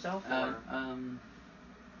move yourself, or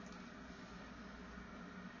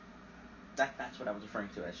that's what I was referring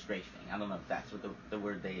to as strafing. I don't know if that's what the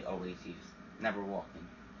word they always use. Never walking.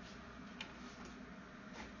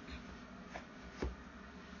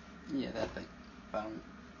 Yeah, that thing.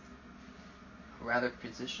 Rather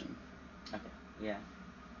position. Okay. Yeah.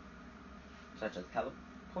 Such as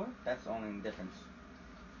teleport? That's the only difference.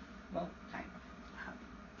 Well, kind of.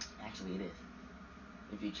 Actually, it is.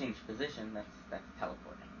 If you change position, that's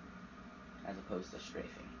teleporting, as opposed to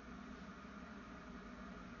strafing.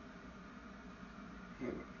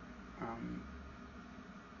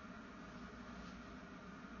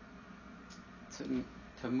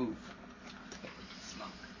 To move. Smoke.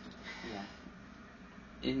 Yeah.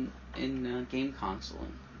 In game console,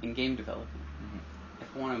 in game development, if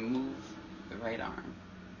I want to move the right arm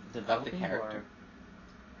of the character,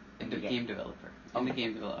 in the game developer, in the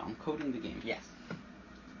game developer, I'm coding the game. Yes.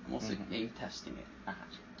 I'm also game testing it.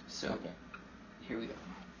 So here we go.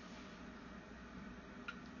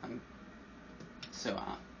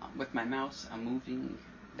 With my mouse, I'm moving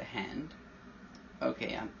the hand.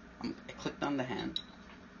 Okay, I clicked on the hand.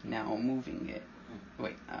 Now I'm moving it.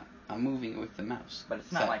 Wait, I'm moving it with the mouse. But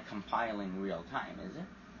it's not like compiling real time, is it?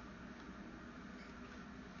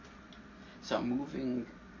 So I'm moving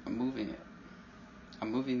it.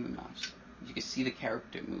 I'm moving the mouse. You can see the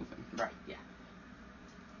character moving. Right. Yeah.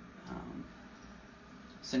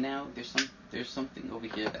 So now there's there's something over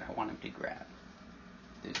here that I want him to grab.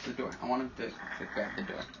 There's the door. I want him to grab the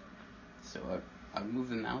door. So I'll move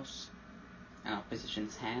the mouse, and I'll position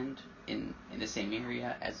his hand in the same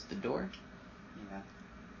area as the door. Yeah.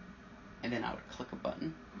 And then I would click a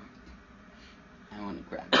button. I want to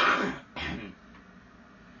grab it.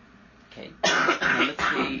 Okay. Now let's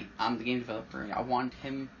say I'm the game developer. I want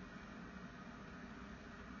him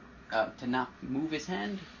to not move his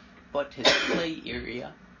hand, but his play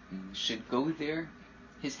area should go there.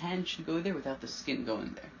 His hand should go there without the skin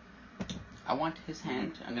going there. I want his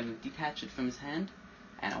hand. I'm going to detach it from his hand,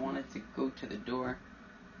 and I want it to go to the door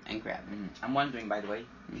and grab it. I'm wondering, by the way,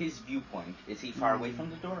 his viewpoint, is he far away from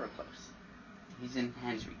the door or close? He's in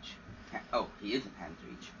hand's reach. Oh, he is in hand's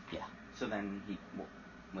reach. Yeah. So then he...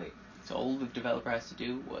 wait. So all the developer has to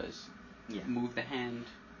do was Yeah. move the hand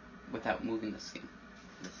without moving the skin.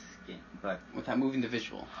 The skin, but... Without moving the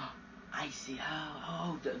visual. I see.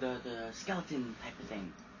 Oh, the skeleton type of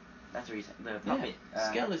thing. That's what you said. The puppet.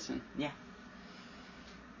 Yeah, skeleton. Yeah.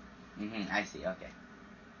 I see. Okay.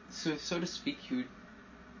 So to speak, he would,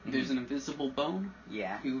 there's an invisible bone.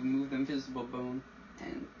 Yeah. He would move the invisible bone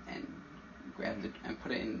and grab it and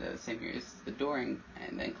put it in the same area as the door and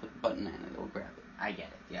then click the button and it will grab it. I get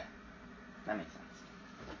it. Yeah. That makes sense.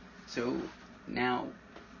 So now,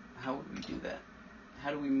 how would we do that?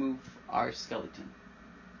 How do we move our skeleton?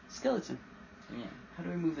 Skeleton. Yeah. How do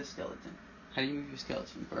we move the skeleton? How do you move your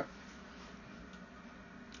skeleton, bro?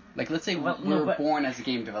 Like, let's say we were born as a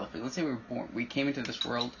game developer. Let's say we came into this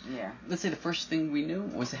world. Yeah. Let's say the first thing we knew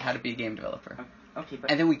was how to be a game developer. Okay,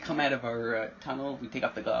 but... And then we come out of our tunnel, we take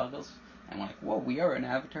off the goggles, and we're like, whoa, we are an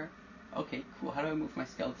avatar. Okay, cool. How do I move my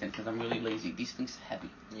skeleton? Because I'm really lazy. These things are heavy.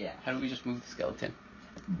 Yeah. How do we just move the skeleton?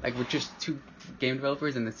 Like, we're just two game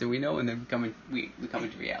developers, and that's what we know, and then we come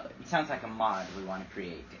into reality. It sounds like a mod we want to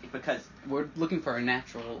create, because... We're looking for our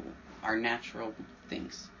natural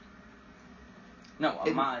things. No,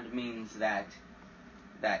 a mod means that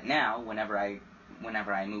now, whenever I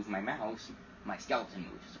move my mouse, my skeleton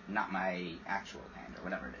moves, not my actual hand, or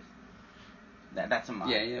whatever it is. That's a mod.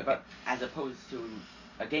 Yeah, yeah. But as opposed to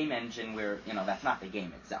a game engine where, that's not the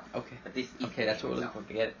game itself. Okay. But this is okay, that's what we're looking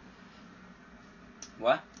for. Get it.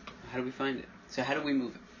 What? How do we find it? So how do we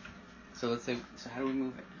move it? So let's say, how do we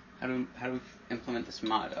move it? How do we implement this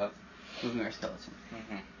mod of moving our skeleton?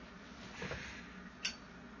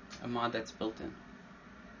 A mod that's built in.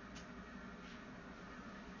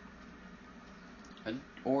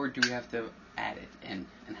 Or do we have to add it in?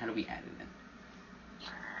 And how do we add it in?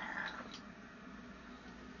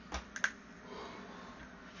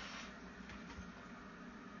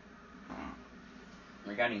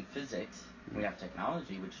 Regarding physics, we have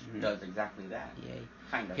technology which does exactly that. Yay.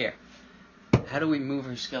 Kind of. Here. How do we move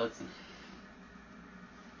our skeleton?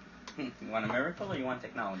 You want a miracle or you want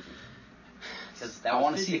technology? I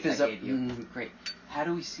want to see if there's a... great. How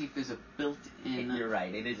do we see if there's a built-in... You're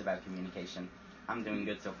right. It is about communication. I'm doing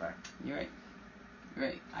good so far. You're right. You're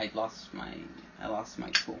right. I lost my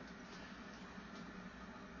tool.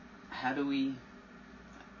 How do we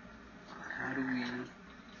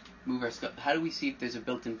move our skeleton? How do we see if there's a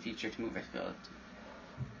built-in feature to move our skeleton?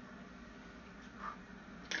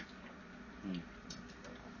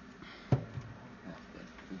 That's good.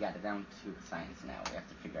 We got it down to a science now. We have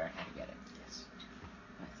to figure out how to get it. Yes.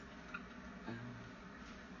 That's good.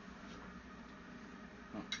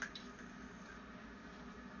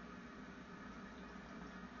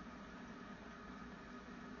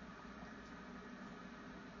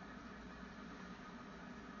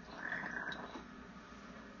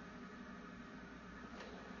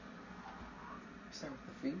 Start with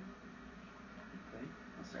the thing. Okay.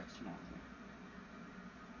 I'll start small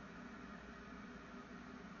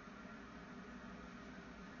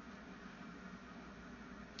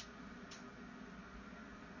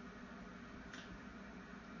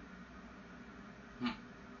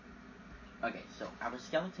here. Okay, so our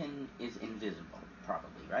skeleton is invisible,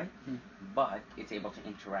 probably, right? But it's able to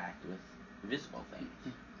interact with visible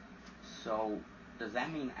things. So, does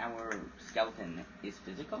that mean our skeleton is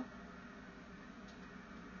physical?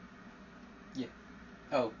 Yeah.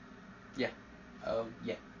 Oh. Yeah.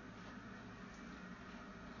 Yeah.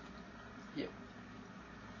 Yeah.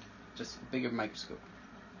 Just a bigger microscope.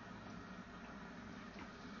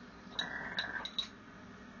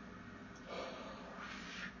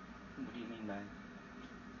 What do you mean by...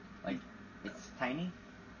 Like, it's tiny?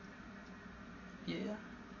 Yeah.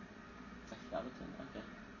 A skeleton, okay.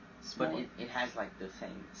 Small. But it has, like, the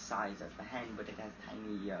same size as the hand, but it has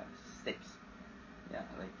tiny sticks. Yeah,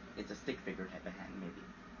 like, it's a stick figure type of hand, maybe.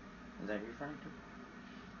 Is that what you're referring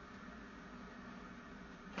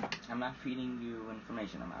to? I'm not feeding you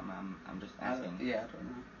information. I'm just asking. I don't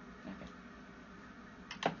know.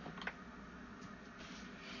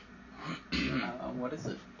 Okay. What is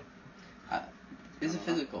it? Is it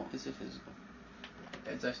physical? Is it physical?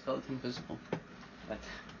 Is our skeleton physical? That's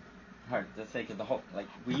hard to say because the whole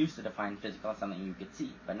we used to define physical as something you could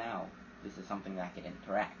see, but now this is something that could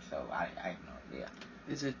interact. So I have no idea.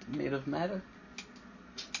 Is it made of matter?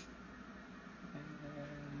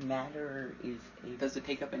 Matter is a. Does it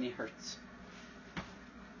take up any hertz?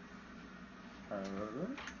 Hertz?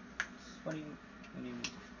 What do you mean?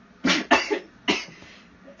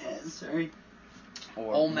 Sorry.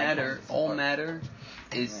 Or all matter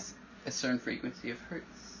is a certain frequency of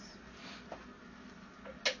hertz.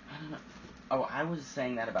 I don't know. Oh, I was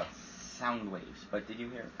saying that about sound waves, but did you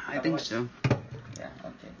hear? I think so. Yeah.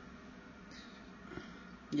 Okay.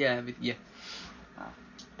 Yeah. Okay.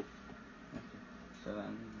 So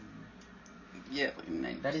then. Yeah, like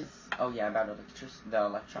 90%. That is. Oh yeah, about the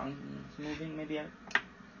electrons moving maybe at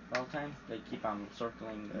all time. They keep on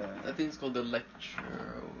circling. I think it's called the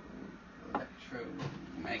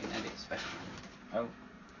electromagnetic spectrum. Oh.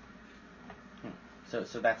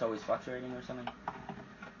 So that's always fluctuating or something?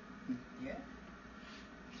 Yeah.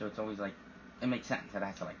 So it's always it makes sense. It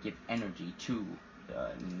has to give energy to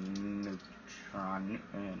the neutron.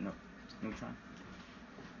 Neutron.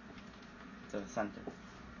 To the center.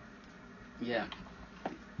 Yeah.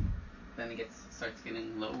 Then it starts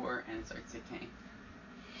getting lower and it starts decaying.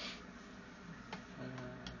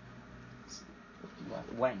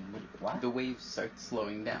 When? What? The waves start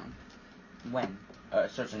slowing down. When? A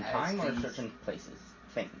certain time or things, certain places?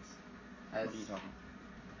 Things. What are you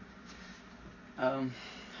talking?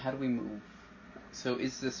 How do we move? So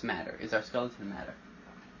is this matter? Is our skeleton matter?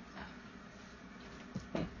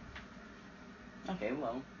 Okay,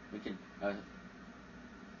 well, we could.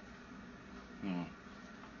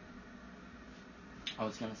 I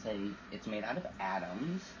was gonna say it's made out of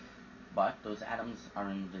atoms, but those atoms are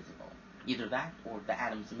invisible. Either that, or the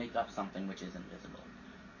atoms make up something which is invisible.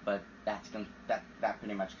 But that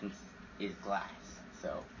pretty much is glass.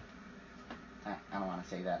 So I don't want to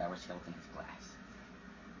say that our skeleton is glass.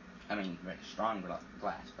 I mean, very strong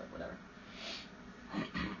glass, but whatever.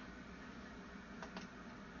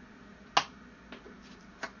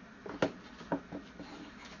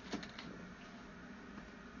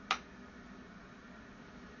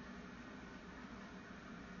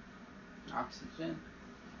 Oxygen.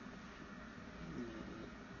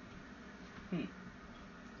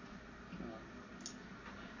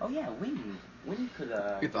 Oh yeah, wind. Wind could.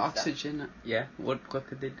 If oxygen, yeah. What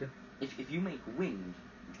could they do? If you make wind,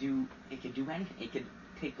 it could do anything. It could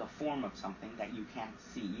take a form of something that you can't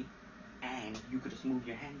see, and you could just move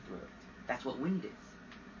your hand through it. That's what wind is.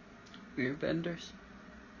 Airbenders?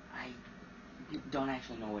 I don't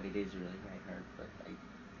actually know what it is really, I heard, but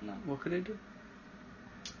no. What could it do?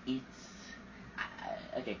 It's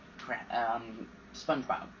okay.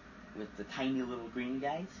 SpongeBob with the tiny little green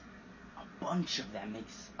guys. A bunch of them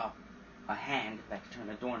makes up a hand that can turn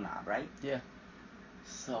a doorknob, right? Yeah.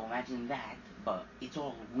 So imagine that, but it's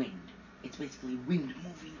all wind. It's basically wind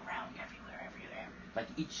moving around everywhere. Like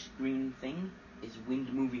each green thing is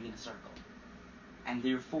wind moving in a circle, and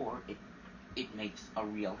therefore it makes a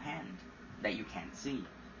real hand that you can't see.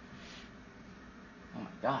 Oh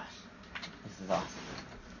my gosh, this is awesome.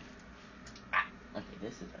 Okay,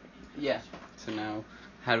 this is very dangerous. Yeah. So now,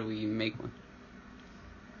 how do we make one?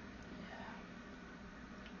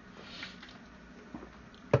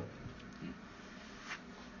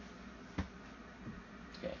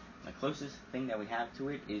 Okay, the closest thing that we have to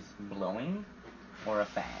it is blowing or a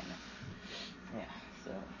fan. Yeah,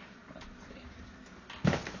 so let's see.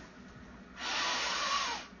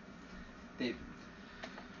 They.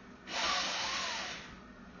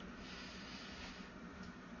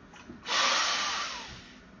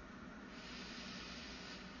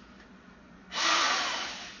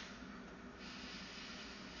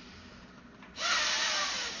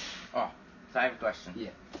 Oh, so I have a question.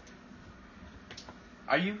 Yeah.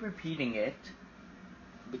 Are you repeating it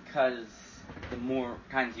because the more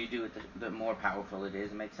times you do it, the more powerful it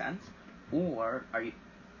is? It makes sense? Or are you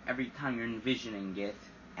every time you're envisioning it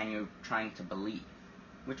and you're trying to believe?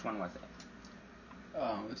 Which one was it?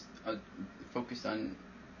 It's focused on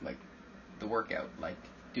the workout,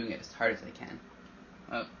 doing it as hard as I can.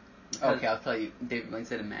 Okay, I'll tell you. David Blaine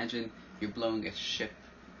said, imagine you're blowing a ship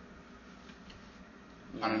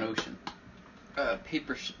on an ocean. A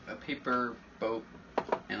paper boat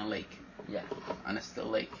in a lake. Yeah. On a still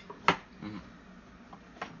lake. Mm-hmm.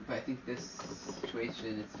 But I think this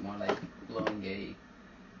situation, it's more like blowing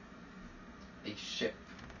a ship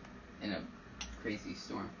in a crazy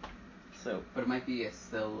storm. So, but it might be a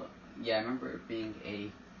still. Yeah, I remember it being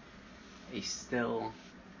a still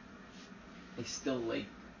like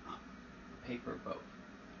paper boat.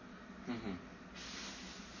 mhm.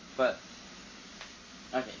 But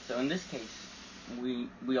okay, so in this case, we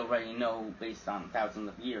already know based on thousands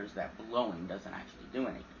of years that blowing doesn't actually do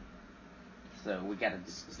anything. So we gotta do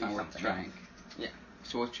It's not worth something trying. else. Yeah.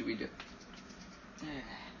 So what should we do?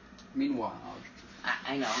 Meanwhile.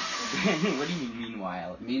 I know. What do you mean,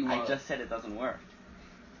 meanwhile? Meanwhile. I just said it doesn't work.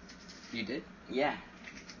 You did? Yeah.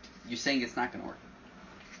 You're saying it's not gonna work.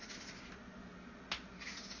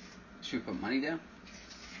 Should we put money down?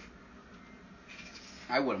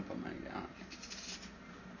 I wouldn't put money down.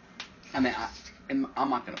 I mean, I'm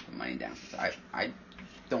not gonna put money down because I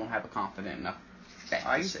don't have a confident enough bet.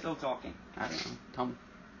 Are you still talking? I don't know. Tell me.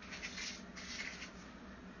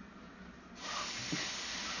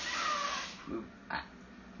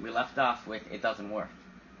 We left off with it doesn't work.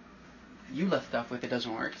 You left off with it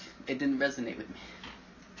doesn't work. It didn't resonate with me.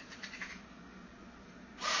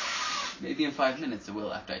 Maybe in 5 minutes it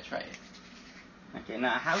will after I try it. Okay, now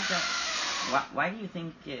how's that? Why do you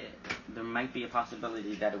think there might be a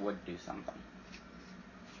possibility that it would do something?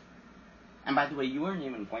 And by the way, you weren't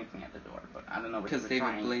even pointing at the door, but I don't know what you were Because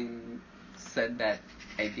trying. David Blaine said that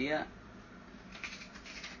idea.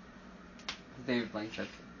 David Blaine said.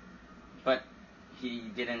 But he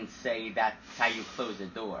didn't say that's how you close a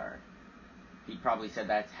door. He probably said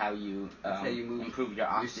that's how you, improve your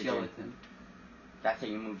oxygen. Your skeleton. That's how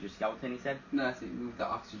you move your skeleton, he said? No, that's how you move the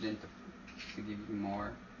oxygen to give you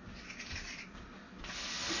more.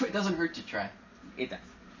 It doesn't hurt to try. It does.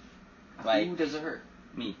 Who does it hurt?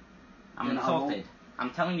 Me. I'm Then insulted.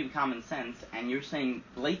 I'm telling you common sense, and you're saying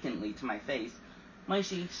blatantly to my face,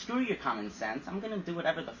 Moishi, screw your common sense. I'm gonna do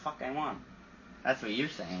whatever the fuck I want. That's what you're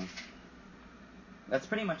saying. That's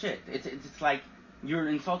pretty much it. It's like you're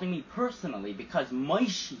insulting me personally because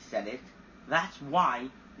Moishi said it. That's why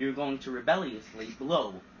you're going to rebelliously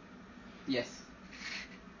blow. Yes.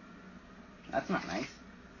 That's not nice.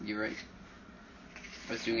 You're right.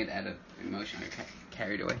 I was doing it out of emotion. I got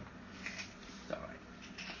carried away. It's alright.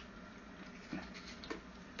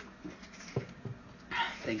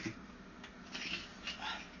 Thank you.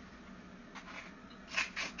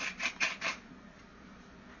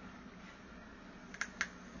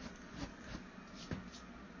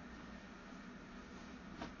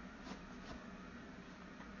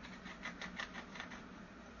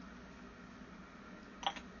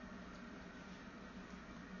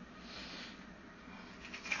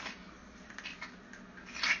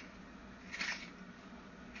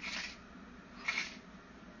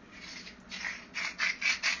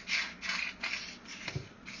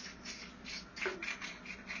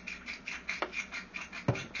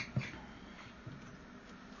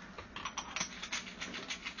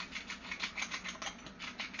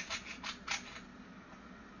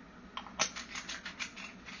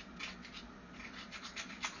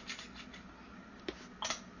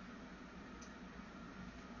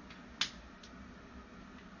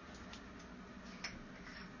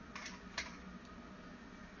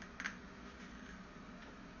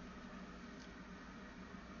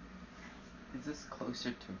 Is this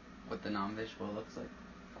closer to what the non-visual looks like?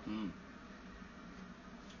 I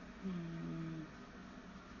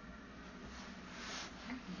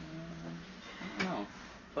don't know.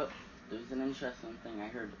 But there's an interesting thing. I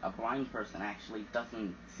heard a blind person actually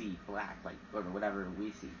doesn't see black, like, or whatever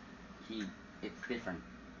we see. It's different,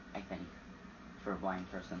 I think, for a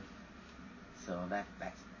blind person. So that's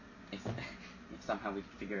if somehow we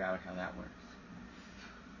can figure out how that works.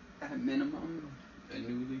 At a minimum, a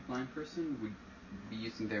newly blind person would be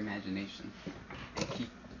using their imagination and keep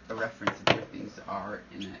a reference of where things are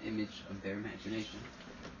in an image of their imagination.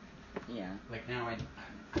 Yeah. Like now I'm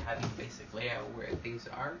having a basic layout where things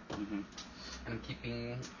are, and I'm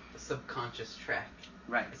keeping a subconscious track.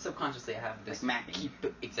 Right. Subconsciously I have this like mapping.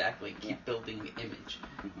 Keep building the image.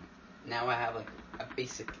 Now I have like a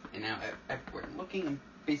basic, and now everywhere I'm looking, I'm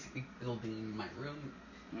basically building my room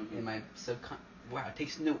in my Wow, it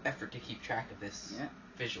takes no effort to keep track of this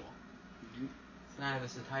visual. So now I have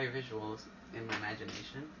this entire visual in my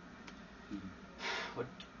imagination. What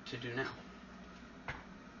to do now?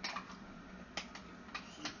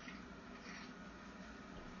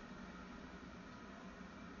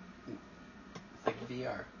 It's like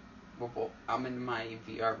VR. I'm in my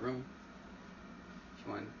VR room. If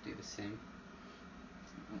you want to do the same.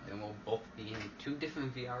 Then we'll both be in 2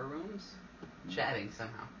 different VR rooms, chatting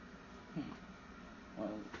somehow. Well,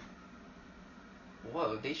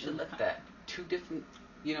 whoa, they should let that. 2 different,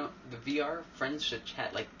 the VR friends should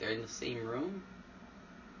chat like they're in the same room,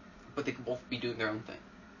 but they could both be doing their own thing.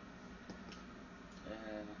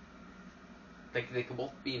 like they could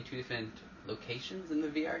both be in two different locations in the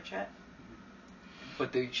VR chat,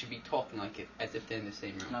 but they should be talking like it as if they're in the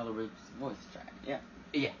same room. In other words, voice chat. Yeah.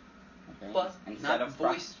 Yeah. Okay. Plus, instead not of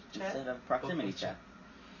voice chat, instead of proximity voice chat.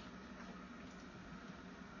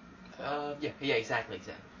 Yeah, exactly.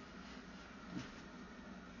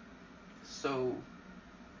 So,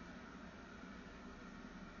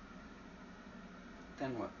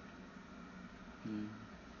 then what?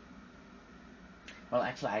 Well,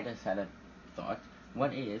 actually, I just had a thought.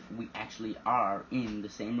 What if we actually are in the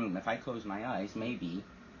same room? If I close my eyes, maybe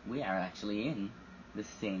we are actually in the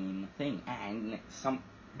same thing, and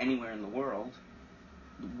anywhere in the world,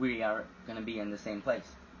 we are gonna be in the same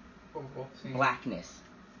place. Blackness.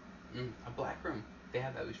 A black room. They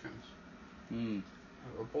have those rooms.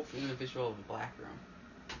 We're both in the visual of a black room.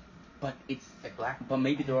 But it's like black. But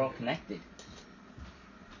maybe they're all connected.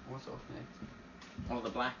 What's all connected? All the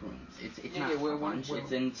black rooms. It's Yeah, not we're a bunch.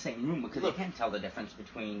 It's in the same room because Look. you can't tell the difference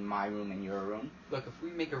between my room and your room. Look, if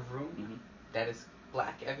we make a room that is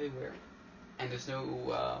black everywhere, and there's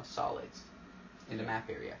no solids in the map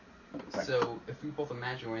area, Right. so if we both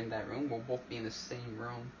imagine we're in that room, we'll both be in the same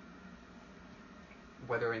room.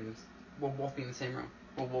 We'll both be in the same room.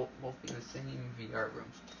 We'll both be in the same VR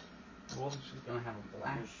room. We're both just gonna have a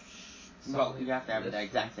black. Well, you have to have the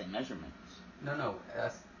exact same measurements. No,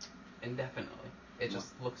 indefinitely. It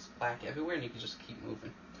just looks black everywhere, and you can just keep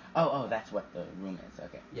moving. Oh, that's what the room is.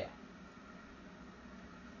 Okay. Yeah.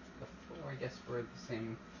 The floor, I guess we're the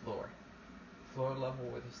same floor. Floor level,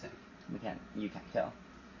 we're the same. You can't tell.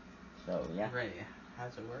 So yeah. Right. How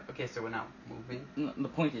does it work? Okay, so we're not moving. The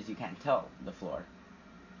point is, you can't tell the floor.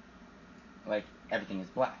 Like everything is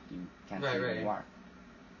black. You can't see where you are.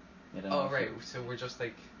 You don't know right. So we're just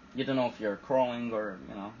like. You don't know if you're crawling or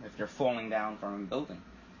if you're falling down from a building.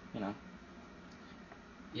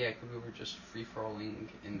 Yeah, because we were just free falling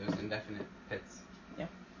in those indefinite pits. Yeah.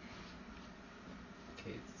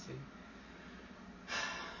 Okay, let's see.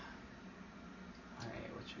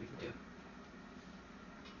 Alright, what should we do?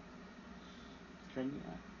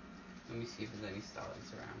 Let me see if there's any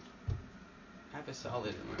solids around. I have a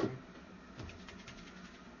solid in my room.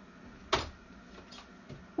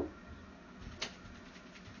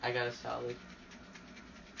 I got a solid.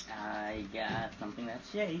 I got something that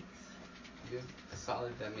shakes. You have a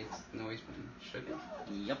solid that makes noise when shaking?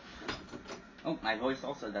 Yep. Oh, my voice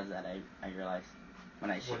also does that. I realized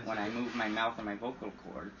when I move my mouth and my vocal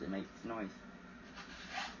cords, it makes noise.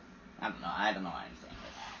 I don't know why I'm saying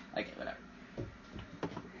this. Okay, whatever.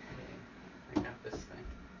 I got this thing.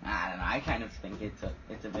 I don't know. I kind of think it's a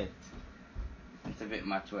bit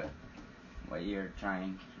much what you're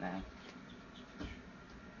trying now.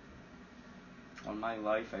 All my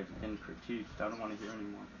life I've been critiqued. I don't want to hear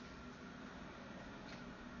anymore.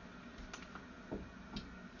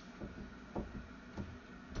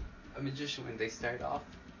 A magician, when they start off,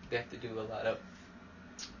 they have to do a lot of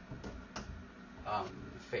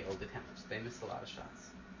failed attempts. They miss a lot of shots.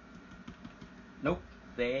 Nope,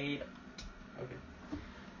 they don't. Okay.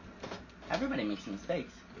 Everybody makes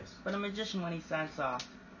mistakes. Yes. But a magician, when he starts off,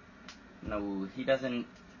 no, he doesn't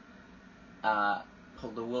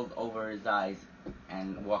pull the wool over his eyes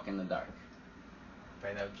and walk in the dark.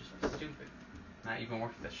 Right, that would just be stupid. Not even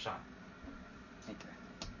worth the shot. Exactly.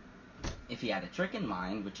 If he had a trick in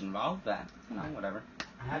mind, which involved that, whatever.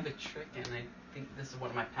 I have a trick, and I think this is one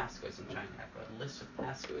of my passcodes I'm trying to have. A list of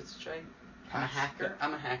passcodes to try. I'm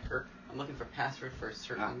a hacker. I'm looking for password for a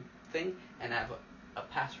certain thing, and I have a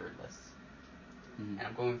password list. Mm-hmm. And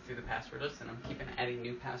I'm going through the password list, and I'm keeping adding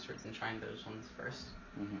new passwords and trying those ones first.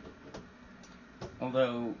 Mm-hmm.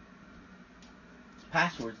 Although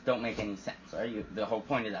passwords don't make any sense, right? The whole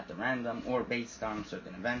point is that they're random or based on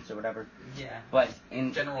certain events or whatever. Yeah. But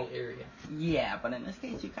in general area. Yeah, but in this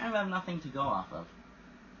case, you kind of have nothing to go off of.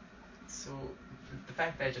 So the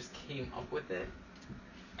fact that I just came up with it,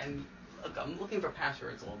 and look, I'm looking for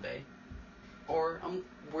passwords all day, or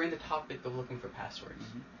we're in the topic of looking for passwords.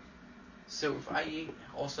 Mm-hmm. So if I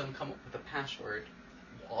all of a sudden come up with a password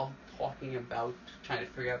while talking about trying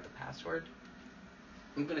to figure out the password,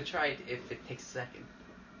 I'm gonna try it if it takes a second.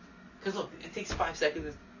 Cause look, it takes 5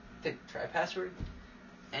 seconds to try a password,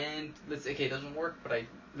 and let's say, okay, it doesn't work, but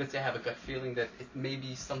let's say I have a gut feeling that it may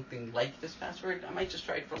be something like this password, I might just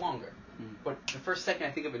try it for longer. But the first second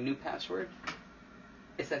I think of a new password,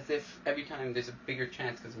 it's as if every time there's a bigger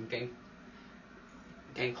chance because I'm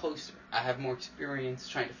getting closer. I have more experience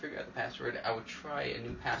trying to figure out the password. I would try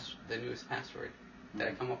the newest password that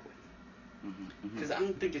I come up with. Because I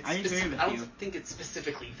don't think it's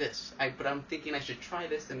specifically this. But I'm thinking I should try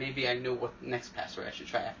this, and maybe I know what next password I should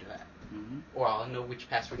try after that. Or I'll know which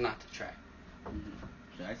password not to try.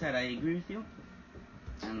 So I said I agree with you.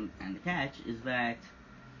 And the catch is that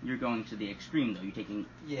you're going to the extreme, though. You're taking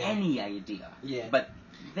any idea. Yeah. But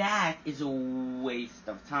that is a waste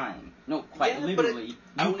of time. No, quite Yeah, literally.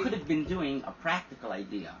 You could have been doing a practical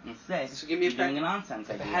idea. Instead, So give me you're doing a nonsense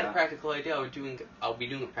if idea. I had a practical idea, I'll be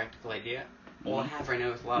doing a practical idea. All I have right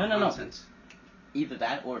now is a lot of nonsense. Either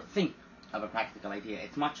that or think of a practical idea.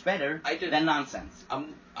 It's much better than nonsense.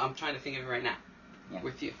 I'm trying to think of it right now. Yeah.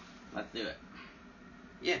 With you. Let's do it.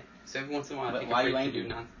 Yeah. So every once in a while, I think why I'm are you afraid angry? to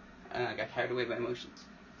do nonsense. I got carried away by emotions.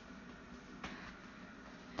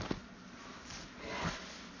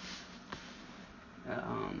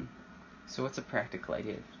 So what's a practical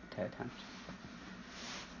idea to attempt?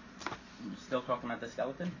 Still talking about the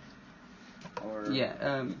skeleton? Or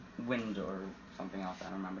wind or something else, I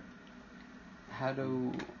don't remember. How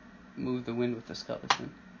to move the wind with the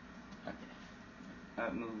skeleton.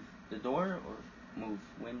 Okay. Move the door or move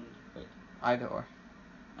wind? Wait. Either or.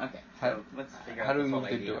 Okay, so let's figure out how do we this move whole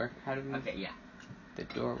the idea. door? How do we move Okay, yeah. the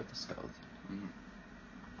door with the skeleton? Mm-hmm.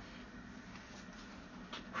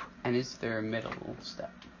 And is there a middle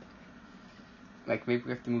step? Like maybe we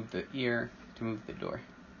have to move the ear to move the door.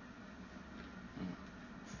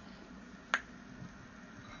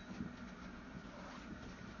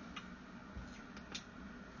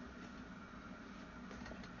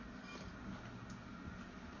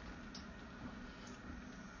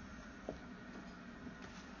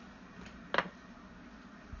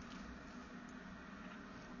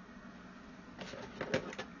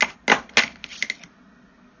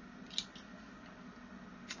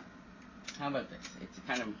 How about this? It's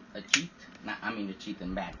kind of a cheat. I mean a cheat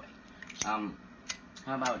in a bad way.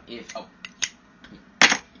 How about if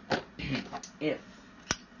if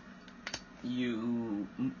you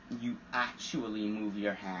actually move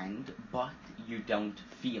your hand, but you don't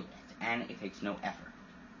feel it, and it takes no effort,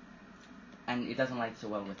 and it doesn't light so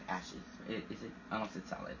well with ashes. Is it? Unless it's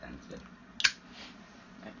solid, then it's good.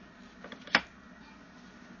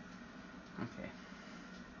 Okay.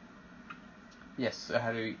 Yes. So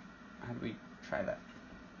how do we try that?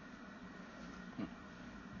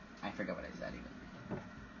 I forgot what I said even.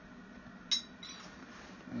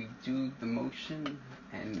 We do the motion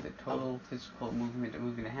and the total physical movement of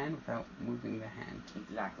moving the hand without moving the hand.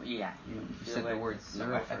 Exactly. Yeah. You said the word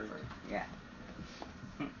zero effort. Yeah.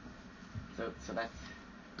 So that's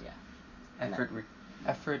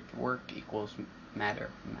Effort work equals matter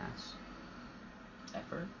mass.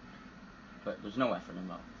 Effort, but there's no effort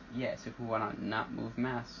involved. Yes. If we want to not move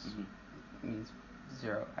mass, it means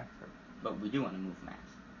zero effort. But we do want to move mass.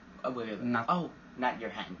 Wait. Not your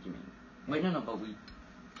hand. You mean? Wait, no. But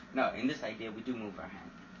in this idea, we do move our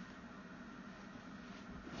hand.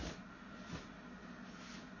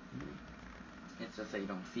 It's just that you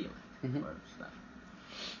don't feel it or stuff.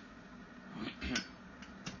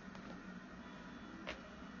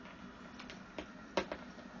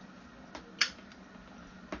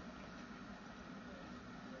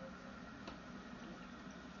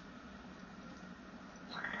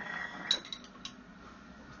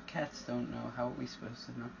 Cats don't know. How are we supposed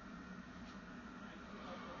to know?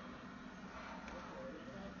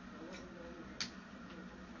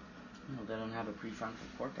 No, they don't have a prefrontal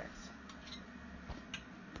cortex.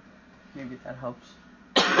 Maybe that helps.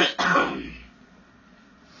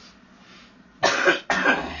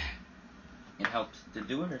 It helps to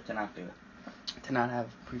do it or to not do it? To not have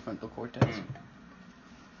prefrontal cortex.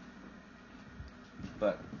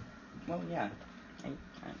 But, well, yeah.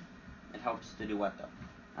 It helps to do what, though?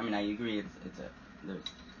 I mean, I agree there's an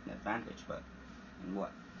advantage, but in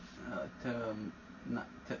what?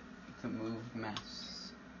 To move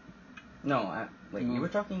mass. No, wait, you were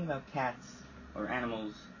talking about cats or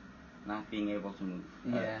animals not being able to move.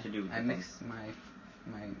 To do the I thing. mixed my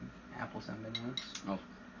apples and bananas. Oh,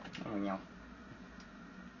 yeah.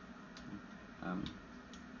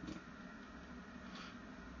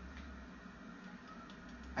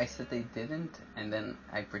 I said they didn't, and then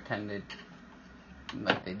I pretended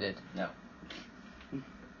like they did. No.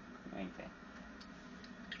 Okay.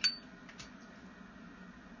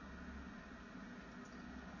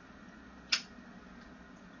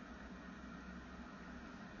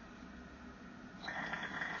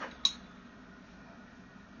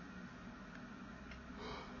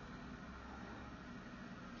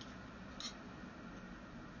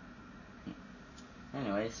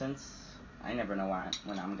 Anyway, since I never know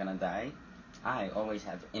when I'm gonna die, I always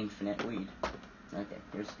have infinite weed. Okay,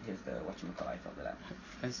 here's the whatchamacallit, I filled it out.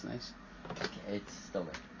 That's nice. Okay, it's still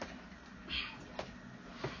there.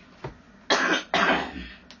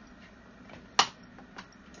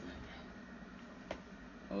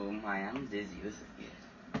 Oh my, I'm dizzy. This is good.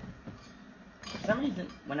 some reason,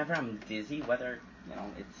 whenever I'm dizzy, whether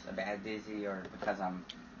it's a bad dizzy or because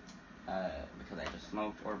because I just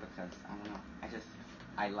smoked or because I don't know,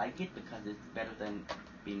 I like it because it's better than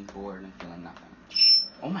being bored and feeling nothing.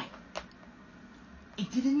 Oh my!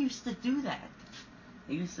 It didn't used to do that.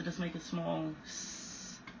 It used to just make a small.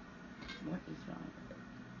 What is wrong with it?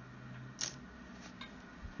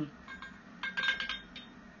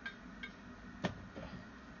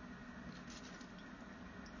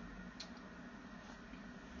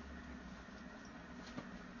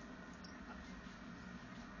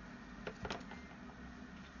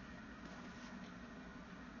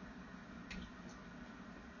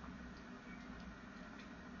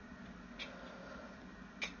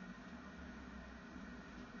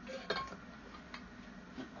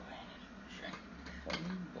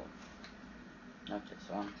 Okay,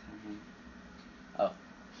 so I'm saying. Oh,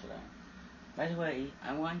 should I? By the way,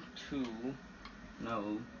 I want to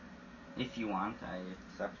know if you want. I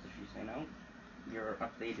accept if you say no. Your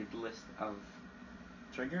updated list of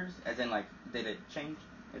triggers, as in like, did it change?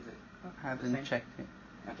 Is it? I haven't checked it.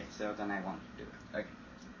 Okay, so then I won't do it. Okay.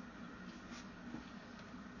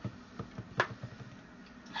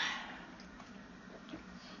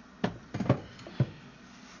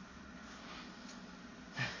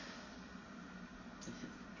 This is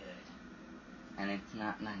good. And it's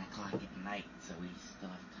not 9 o'clock at night, so we still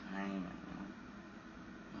have time. And,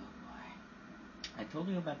 oh boy. I told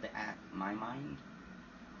you about the app My Mind.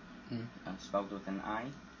 Spelled with an I.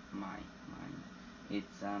 My Mind.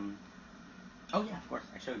 It's oh yeah, of course,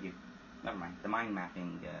 I showed you. Never mind. The mind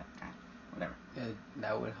mapping app. Whatever.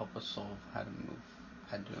 That would help us solve how to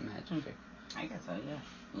do a magic trick. I guess so, yeah.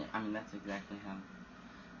 Yeah, I mean, that's exactly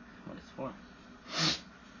what it's for.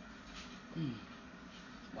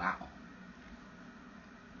 Wow.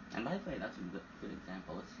 And by the way, that's a good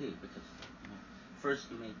example. Let's see, because first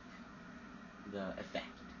you make the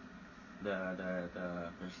effect, the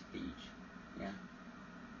prestige, yeah.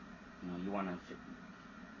 You want to,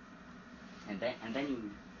 and then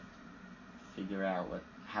you figure out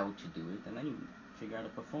how to do it, and then you figure out a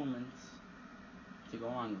performance to go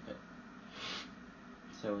on with it.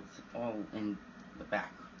 So it's all in the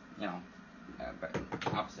back, but in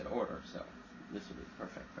opposite order. So this would be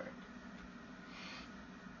perfect for it.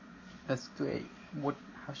 That's great.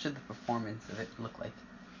 How should the performance of it look like?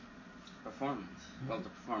 Performance. Well, the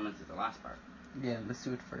performance is the last part. Yeah, let's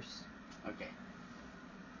do it first. Okay.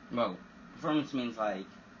 Well, performance means like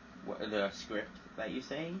the script that you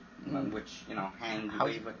say, which hand you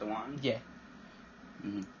wave with the wand. Yeah.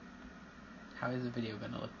 How is the video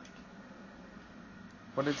gonna look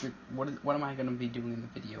like? What am I gonna be doing in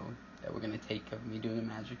the video that we're gonna take of me doing a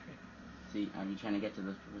magic trick? See, are you trying to get to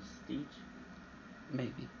the prestige?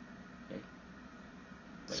 Maybe. Okay.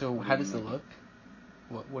 Wait, so how does it look?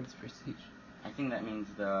 What is prestige? I think that means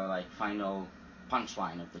the final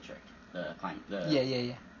punchline of the trick. The climb.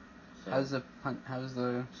 Yeah. So, how's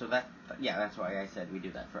the? So that's why I said we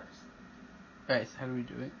do that first. Alright, so how do we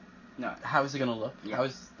do it? No. How is it gonna look? Yeah. How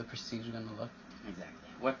is the prestige gonna look? Exactly.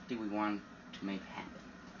 What do we want to make happen?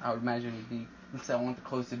 I would imagine it'd be. Let's say I want to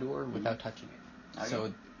close the door without touching it. Okay.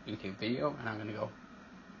 So we take a video, and I'm gonna go.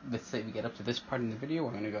 Let's say we get up to this part in the video.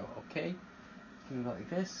 I'm gonna go okay. I'm gonna go like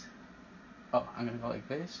this. Oh, I'm gonna go like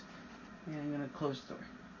this, and I'm gonna close the door.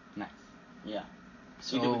 Nice. Yeah.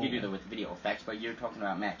 So we could do that with video effects, but you're talking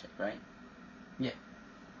about magic, right? Yeah.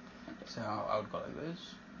 Okay. So I would go like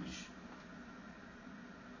this.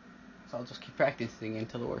 So I'll just keep practicing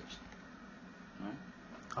until it works. Right.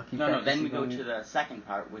 I'll keep No. Then we go to the second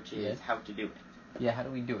part, which is how to do it. Yeah. How do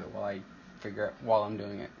we do it while I'm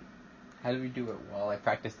doing it? How do we do it while I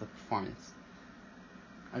practice the performance?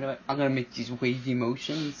 I'm gonna make these wavy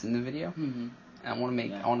motions in the video, and I want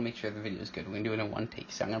to make sure the video is good. We're gonna do it in one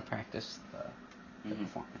take, so I'm gonna practice the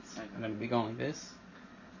performance. Okay. I'm gonna be going like this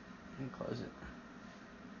and close it.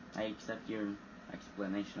 I accept your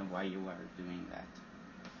explanation of why you are doing that.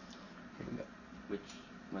 Here we go. Which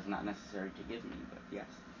was not necessary to give me, but yes.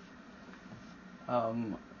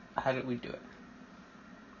 How did we do it?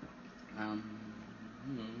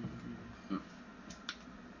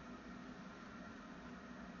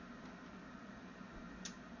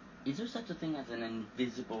 Is there such a thing as an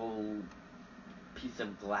invisible piece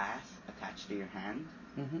of glass attached to your hand?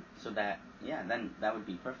 So that, then that would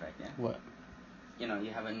be perfect, yeah? What?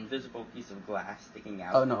 You have an invisible piece of glass sticking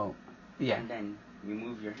out. Oh, no. Yeah. And then you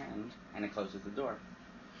move your hand, and it closes the door.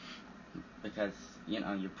 Because,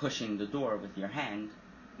 you're pushing the door with your hand,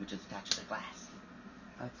 which is attached to the glass.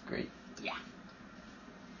 That's great. Yeah.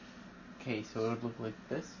 Okay, so it would look like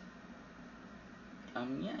this?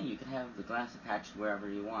 Yeah, you could have the glass attached wherever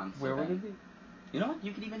you want. Where would it be? You know what?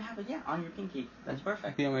 You could even have it, on your pinky. That's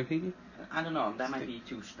perfect. Be on my pinky? I don't know. That might be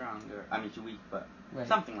too strong, too weak, but right.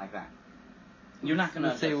 Something like that. You're not gonna.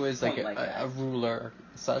 Let's say it was like a ruler,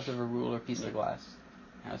 the size of a ruler piece of glass.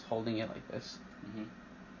 I was holding it like this. Mm-hmm.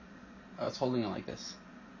 I was holding it like this.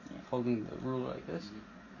 Yeah. Holding the ruler like this.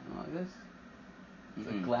 And like this.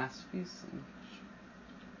 The glass piece.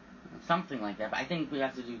 Something like that. But I think we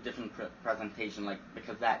have to do different presentation,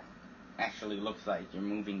 because that actually looks like you're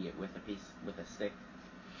moving it with a stick.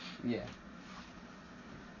 Yeah.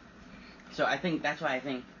 So that's why I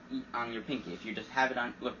think on your pinky, if you just have it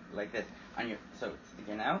look like this so it's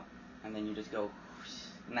sticking out, and then you just go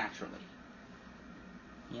naturally.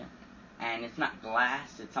 Yeah. And it's not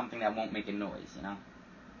glass; it's something that won't make a noise,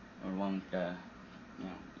 or won't be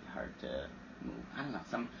hard to move. I don't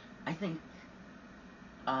know. I think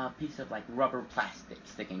a piece of rubber plastic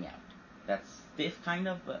sticking out. That's stiff kind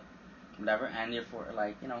of, but whatever, and therefore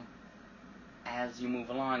as you move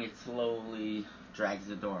along it slowly drags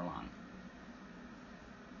the door along.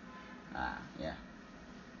 Yeah.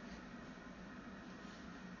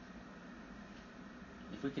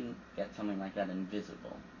 If we can get something like that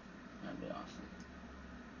invisible, that'd be awesome.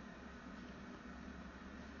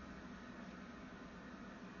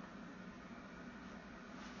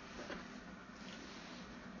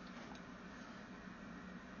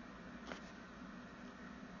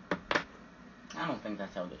 I don't think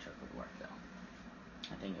that's how the trick would work, though.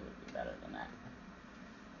 I think it would be better than that.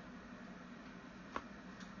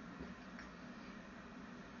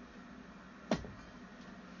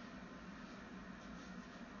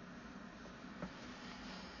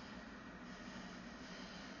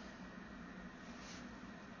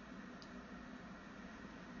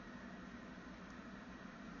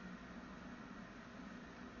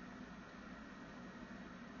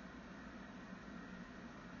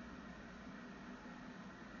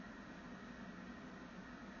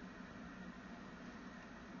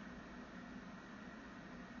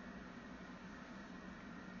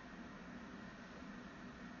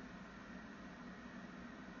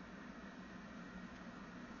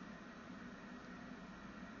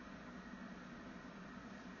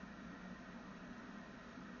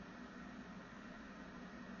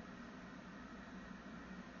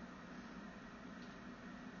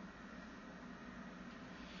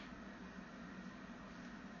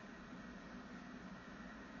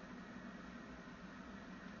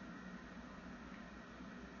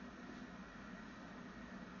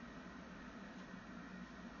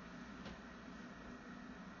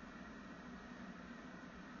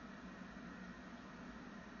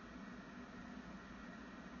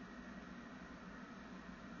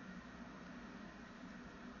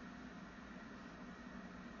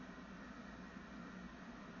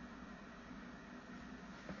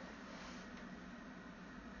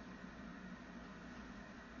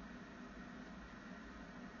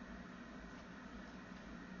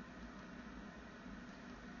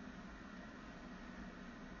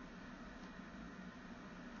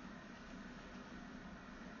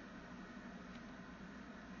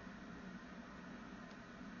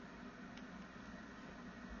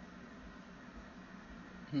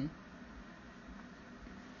 Hmm?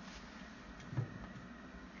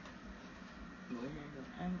 Where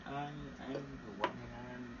am I? I'm the one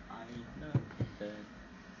I love that.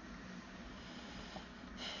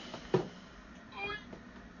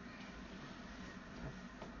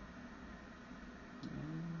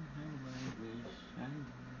 How I wish I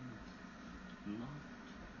was not.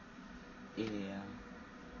 Yeah.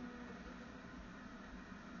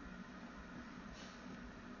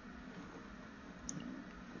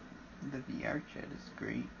 The VR chat is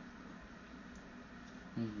great.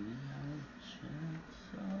 VR chat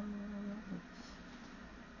sucks.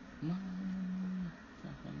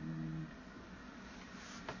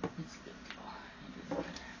 It's good though. It is good.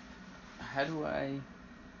 How do I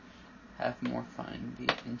have more fun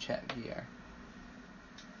in chat VR?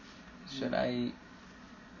 Should I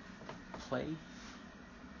play?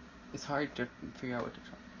 It's hard to figure out what to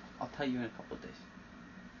try. I'll tell you in a couple of days.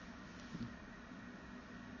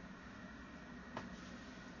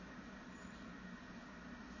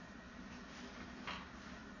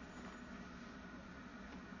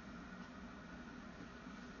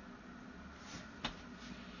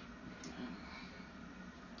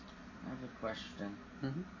 I have a question.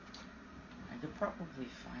 Mm-hmm. I could probably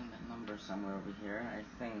find that number somewhere over here. I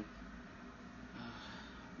think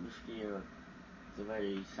Mr.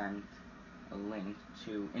 Zaveri sent a link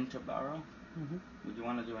to Interbaro. Mm-hmm. Would you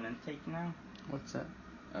want to do an intake now? What's that?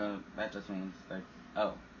 That just means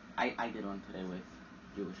I did one today with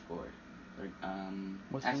Jewish Board.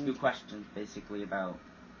 Ask you questions basically about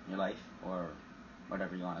your life or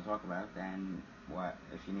whatever you want to talk about, and what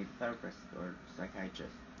if you need a therapist or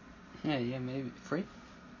psychiatrist. Yeah, maybe free.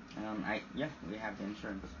 We have the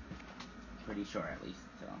insurance. Pretty sure, at least.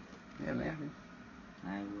 So. Yeah, maybe.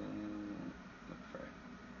 I will look for it.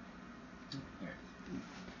 Here it is.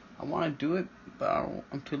 I want to do it, but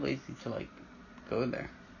I'm too lazy to like go there.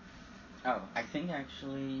 Oh, I think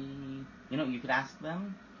actually, you could ask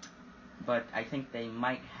them, but I think they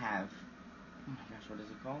might have. Oh my gosh, what is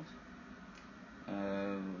it called?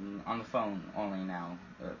 On the phone only now.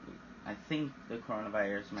 I think the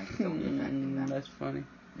coronavirus might still be affecting them. That's funny.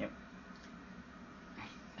 Yep.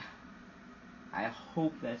 I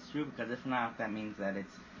hope that's true, because if not, that means that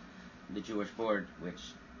it's the Jewish board,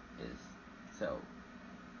 which is so.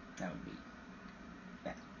 That would be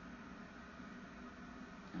bad.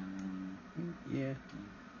 Yeah.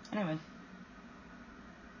 Anyway.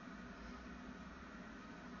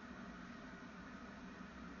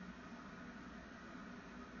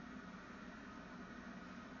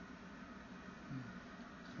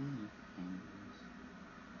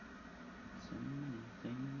 So many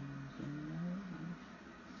things in life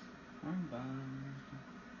are bound.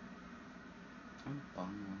 I'm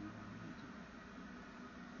bound.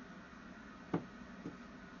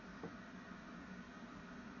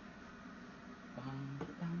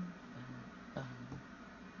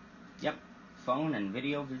 Yep, phone and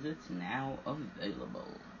video visits now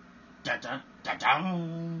available.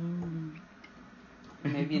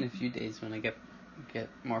 Maybe in a few days when I get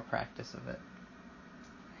more practice of it.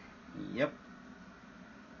 Yep.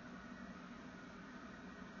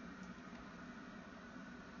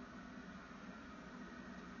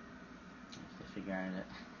 I have to figure out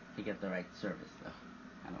to get the right service though.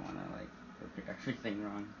 I don't want to prepare everything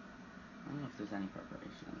wrong. I don't know if there's any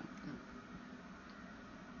preparation in it.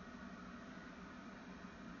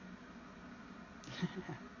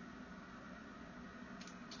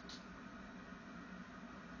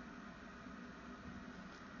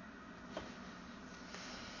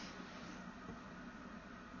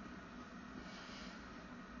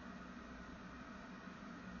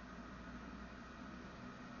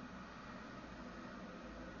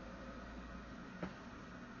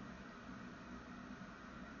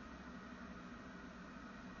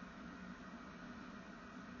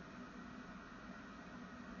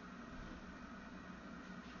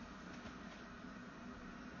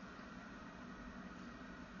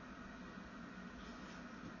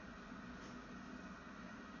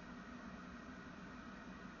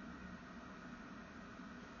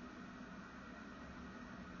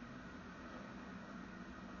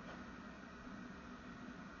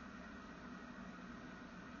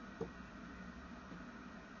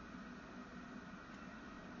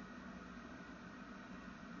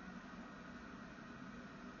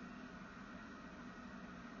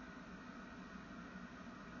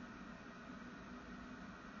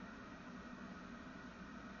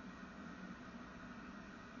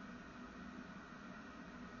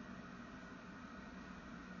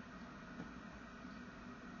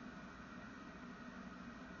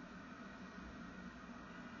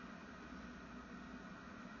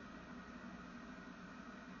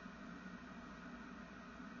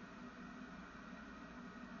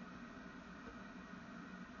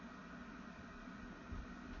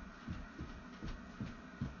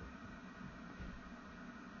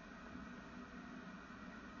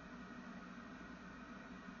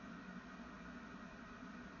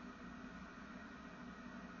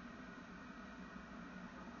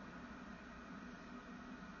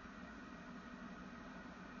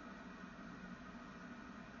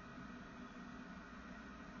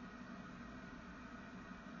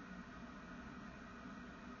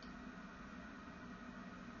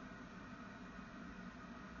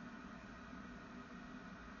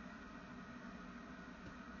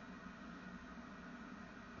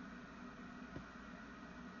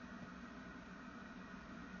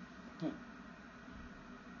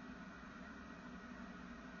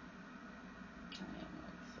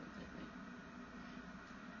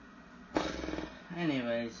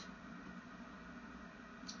 Anyways,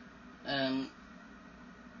 I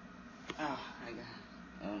got,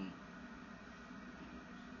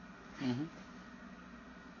 Mm-hmm.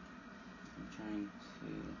 I'm trying to.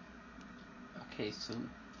 Okay, so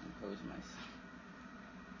compose myself.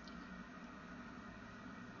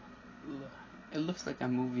 It looks like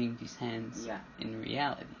I'm moving these hands in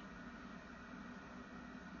reality.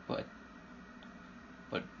 But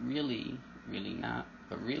really not.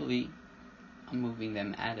 But really, I'm moving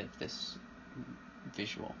them out of this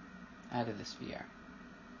visual, out of this VR.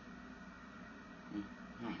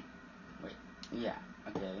 Wait. Yeah.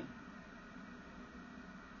 Okay.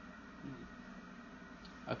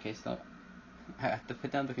 Okay, so I have to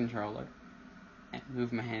put down the controller and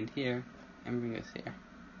move my hand here and bring this here.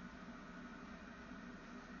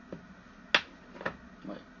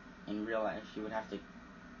 Wait, in real life you would have to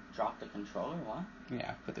drop the controller, what?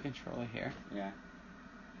 Yeah, put the controller here. Yeah.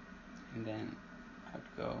 And then I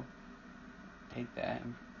would go take that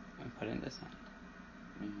and put it in this hand.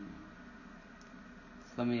 Mm-hmm.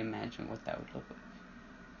 So let me imagine what that would look like.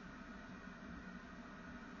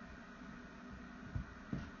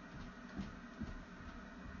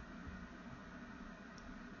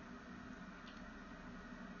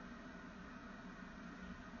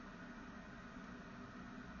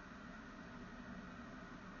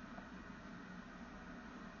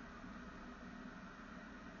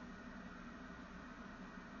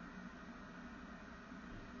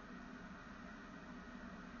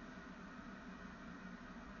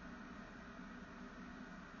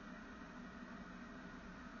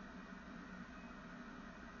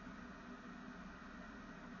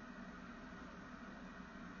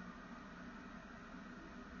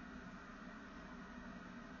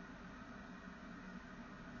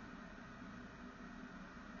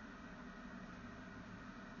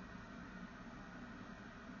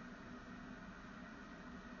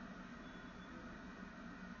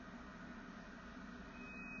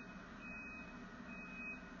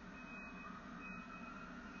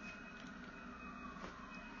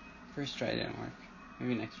 First try didn't work.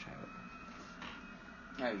 Maybe next try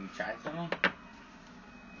will work. Oh, you tried something?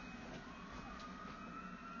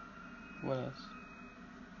 What else?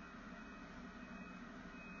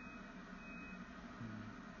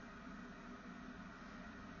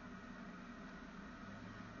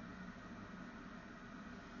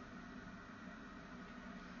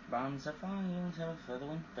 Bombs are falling, so for the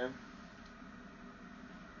winter.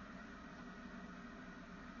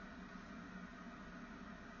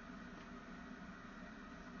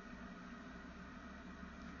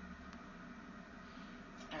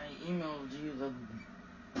 I emailed you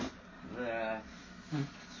the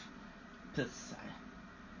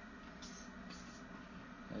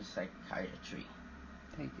psychiatry.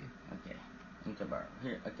 Thank you. Okay. Interbar.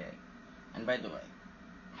 Here, okay. And by the way,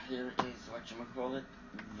 here is whatchamacallit,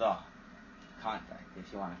 the contact,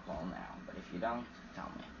 if you want to call now. But if you don't,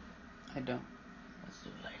 tell me. I don't. Let's do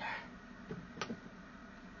it later.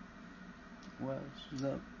 What's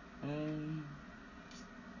up? Let's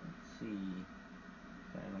see.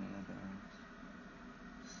 If I have any other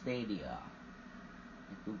Stadia.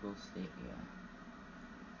 Google Stadia.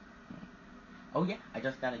 Oh yeah, I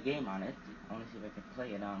just got a game on it. I want to see if I can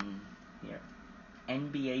play it on here.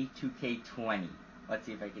 NBA 2K20. Let's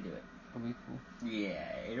see if I can do it. That'll be cool.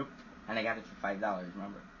 Yeah, yep. And I got it for $5,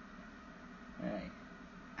 remember? Right.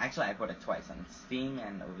 Actually, I bought it twice, on Steam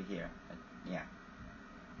and over here. But, yeah.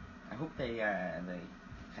 I hope they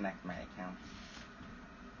connect my account.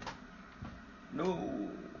 No.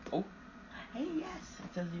 Oh. Hey, yes.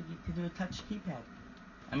 It says you get to do a touch keypad.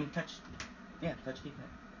 touch keypad.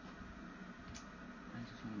 I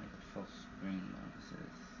just want to make it full screen, though. This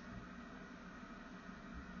is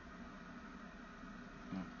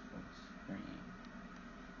not full screen.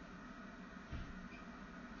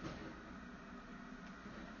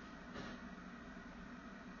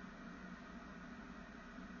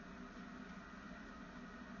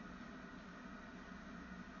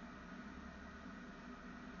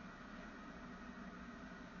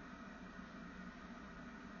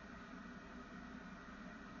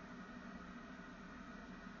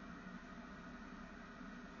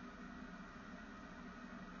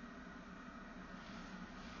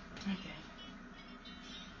 Okay.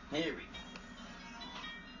 Here we go.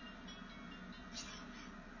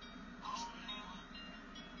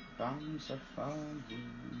 Bombs are falling,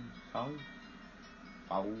 fall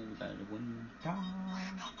the winter.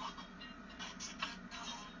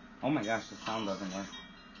 Oh my gosh, the sound doesn't work.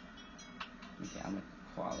 Okay, I'll make the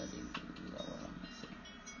quality lower. Let me see.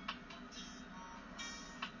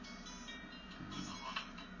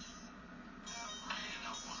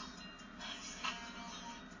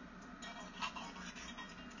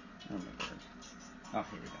 Oh my god. Oh,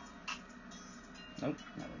 here we go. Nope,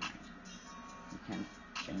 never mind. You can't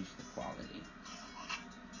change the quality.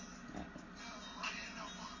 That was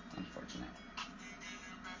unfortunate.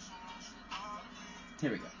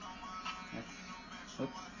 Here we go.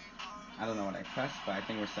 Oops. I don't know what I pressed, but I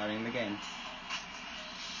think we're starting the game.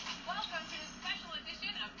 Welcome to a special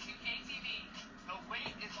edition of 2K TV. The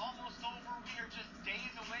wait is almost over. We are just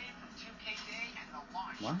days away from 2K Day and the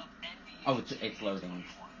launch What? of NBA. Oh, it's loading. And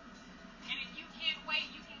if you can't wait,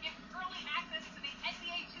 you can get early access to the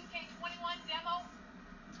NBA 2K21 demo.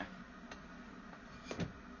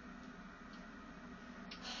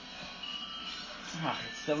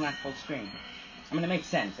 still not full screen. I mean, it makes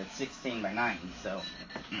sense. It's 16 by 9, so.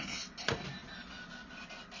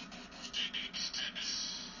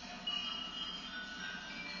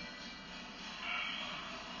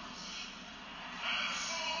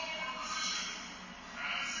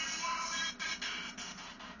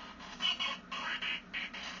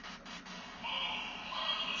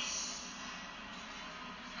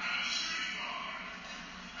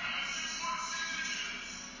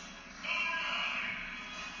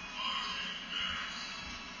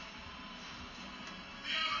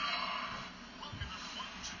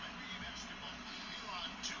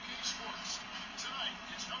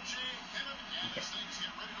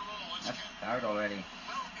 Hard already.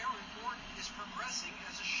 Well, Aaron Gordon is progressing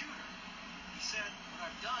as a shooter. He said, what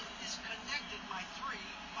I've done is connected my three,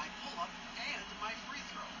 my pull-up, and my free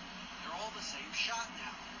throw. They're all the same shot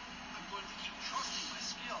now. I'm going to keep trusting my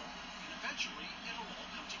skill, and eventually it'll all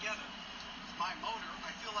come together. With my motor,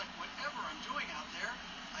 I feel like whatever I'm doing out there,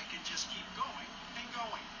 I can just keep going and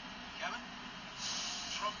going. Kevin?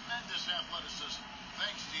 Tremendous athleticism.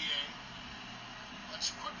 Thanks, D.A.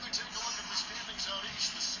 Let's quickly take a look at the standings out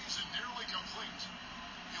east. The season nearly complete.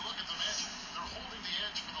 You look at the Magic. They're holding the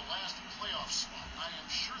edge for the last playoff spot. I am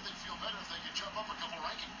sure they'd feel better if they could jump up a couple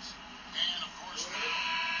rankings. And, of course,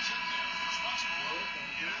 sitting there, responsible.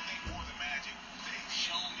 And I think for the Magic, they've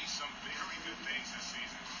shown me some very good things this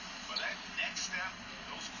season. But that next step,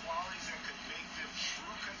 those qualities that could make them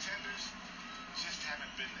true contenders, just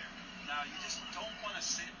haven't been there. Now, you just don't want to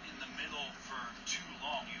sit in the middle for too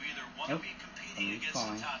long. You either want to be competing against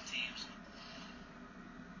the top teams.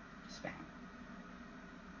 Spam.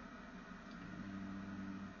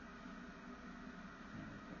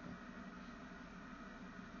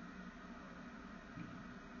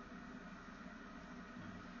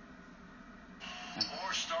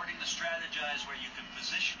 Or starting to strategize where you can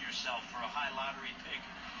position yourself for a high lottery pick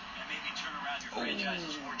and maybe turn around your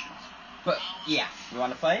franchise's fortunes. But, yeah. You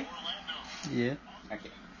want to play? Yeah.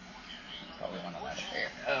 Okay. Probably want to let it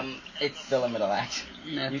there. It's still a middle act.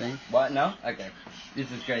 Nothing. What? No? Okay.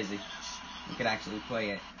 This is crazy. You could actually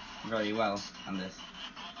play it very well on this.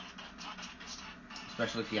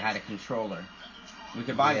 Especially if you had a controller. We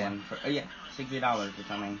could buy one for, $60 or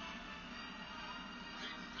something.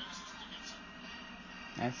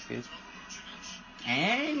 That's good.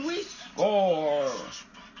 And we score!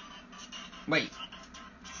 Wait.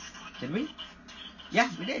 Did we? Yeah,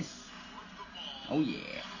 we did. Oh,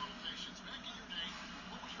 yeah.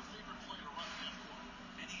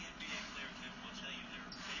 Any NBA player, Kevin, will tell you their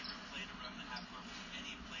favorite play to run the half court was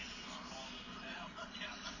any play that was called in the half.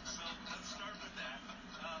 Yeah, so let's start with that.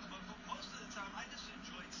 But most of the time, I just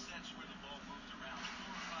enjoyed sets where the ball moved around. 4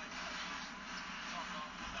 or 5 touches. Talk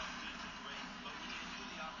often about good to great, but when you knew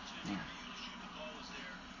the opportunity for you to shoot the ball was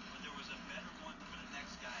there, but there was a better one for the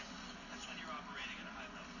next guy, that's when you're operating at a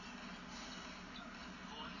high level.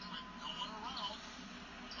 Gordon with no one around.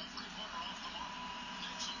 A three-pointer off the mark.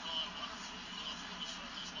 Knicks have gone 1 of 3 from the field to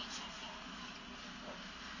start this one so far.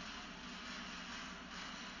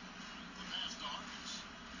 The pass to Harkins.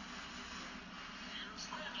 Here's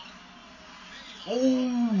Randall.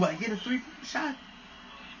 Oh, I get a 3-point shot.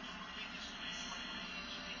 Well, you know the biggest key for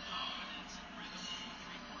keeping confidence and rhythm from the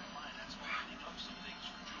three-point line. That's opening up some things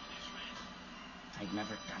for Julius Randle. I've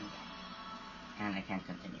never done that. And I can't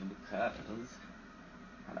continue because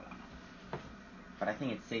I don't want to. But I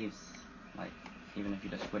think it saves, like, even if you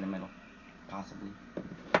just quit in the middle. Possibly.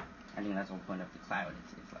 I think that's the whole point of the cloud.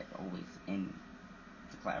 It's like always in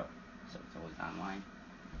the cloud. So it's always online.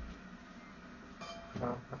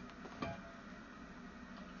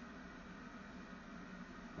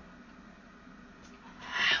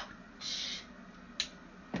 Ouch.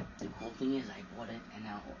 The cool thing is I bought it and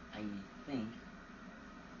now I think,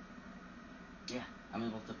 yeah, I'm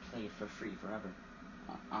able to play it for free forever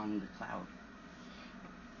on the cloud.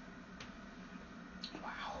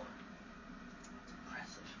 Wow. That's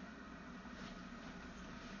impressive.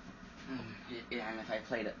 Yeah, and if I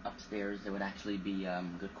played it upstairs, it would actually be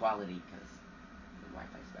good quality because the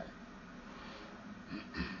Wi-Fi's better.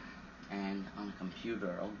 And on a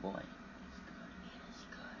computer, oh boy, it's good. It is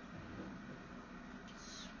good. It's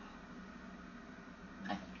smooth.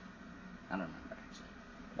 I think. I don't remember actually,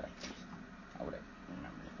 but I think so. I would have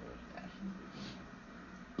remembered if it was bad.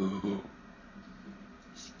 Ooh.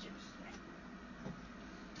 Excuse me.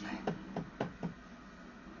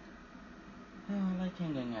 Oh, I like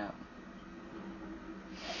hanging out.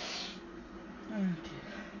 Okay.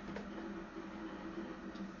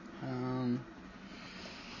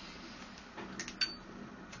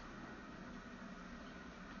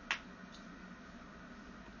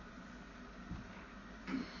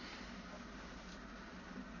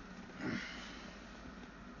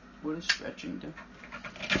 What does stretching do?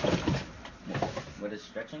 What does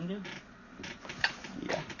stretching do?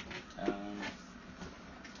 Yeah.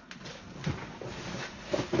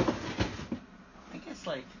 I guess,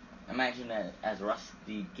 like, imagine that as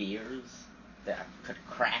rusty gears that could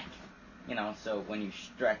crack, you know, so when you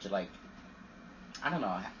stretch, like, I don't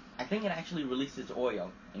know, I think it actually releases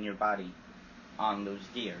oil in your body on those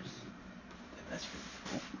gears. Yeah, that's pretty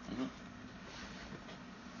cool. Mm-hmm.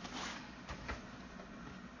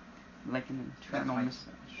 Like an internal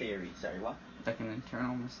massage. Theory, sorry, what? Like an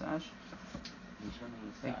internal massage. Internal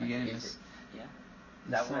massage. Like you get Is it? Yeah. Is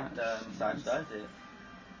that what massage does? It.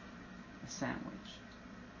 A sandwich.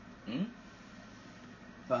 Hmm?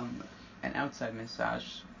 An outside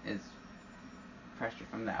massage is pressure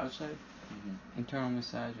from the outside. Mm-hmm. Internal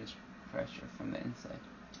massage is pressure from the inside.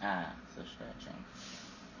 Ah, so stretching.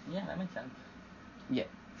 Yeah, that makes sense. Yeah.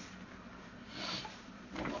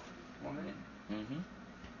 1 minute. Mm-hmm.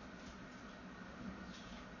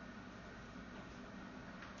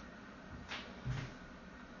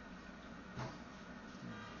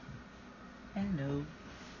 Hello.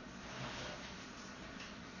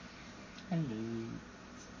 Hello. Hello.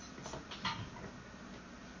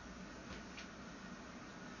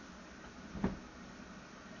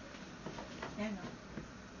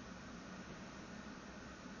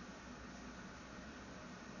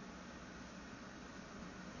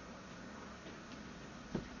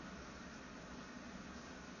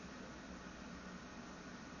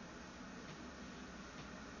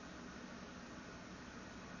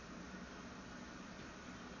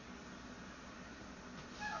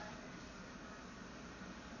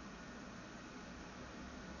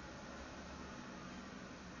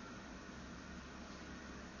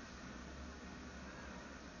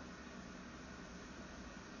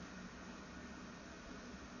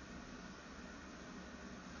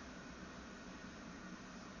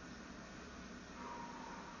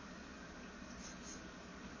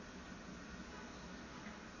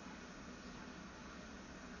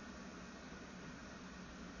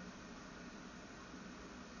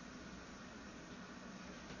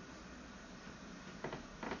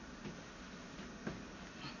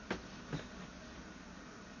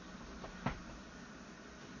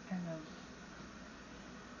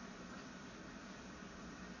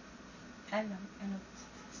 Hello. Hello.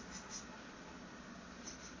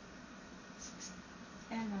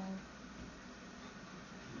 Hello.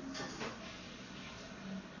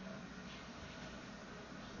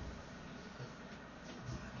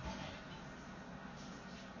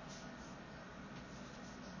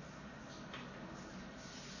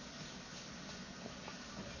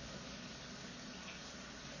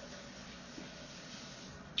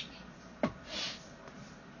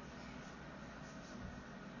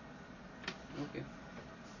 Okay.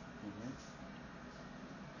 Mm-hmm.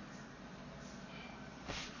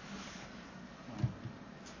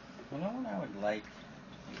 You know what I would like?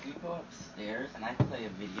 If you go upstairs and I play a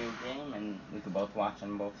video game and we could both watch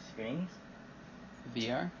on both screens.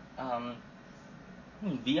 VR?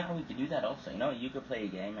 VR we could do that also. You know, you could play a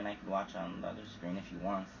game and I could watch on the other screen if you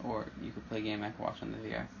want. Or you could play a game I could watch on the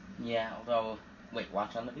VR. Yeah, although, wait,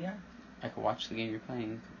 watch on the VR? I could watch the game you're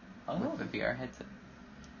playing with the VR headset.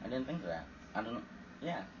 I didn't think of that. I don't know.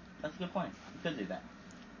 Yeah, that's a good point. You could do that.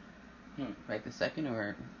 Right this second,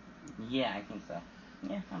 or? Yeah, I think so.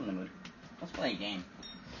 Yeah, I'm in the mood. Let's play a game.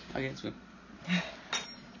 Okay, sweet.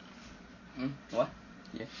 What?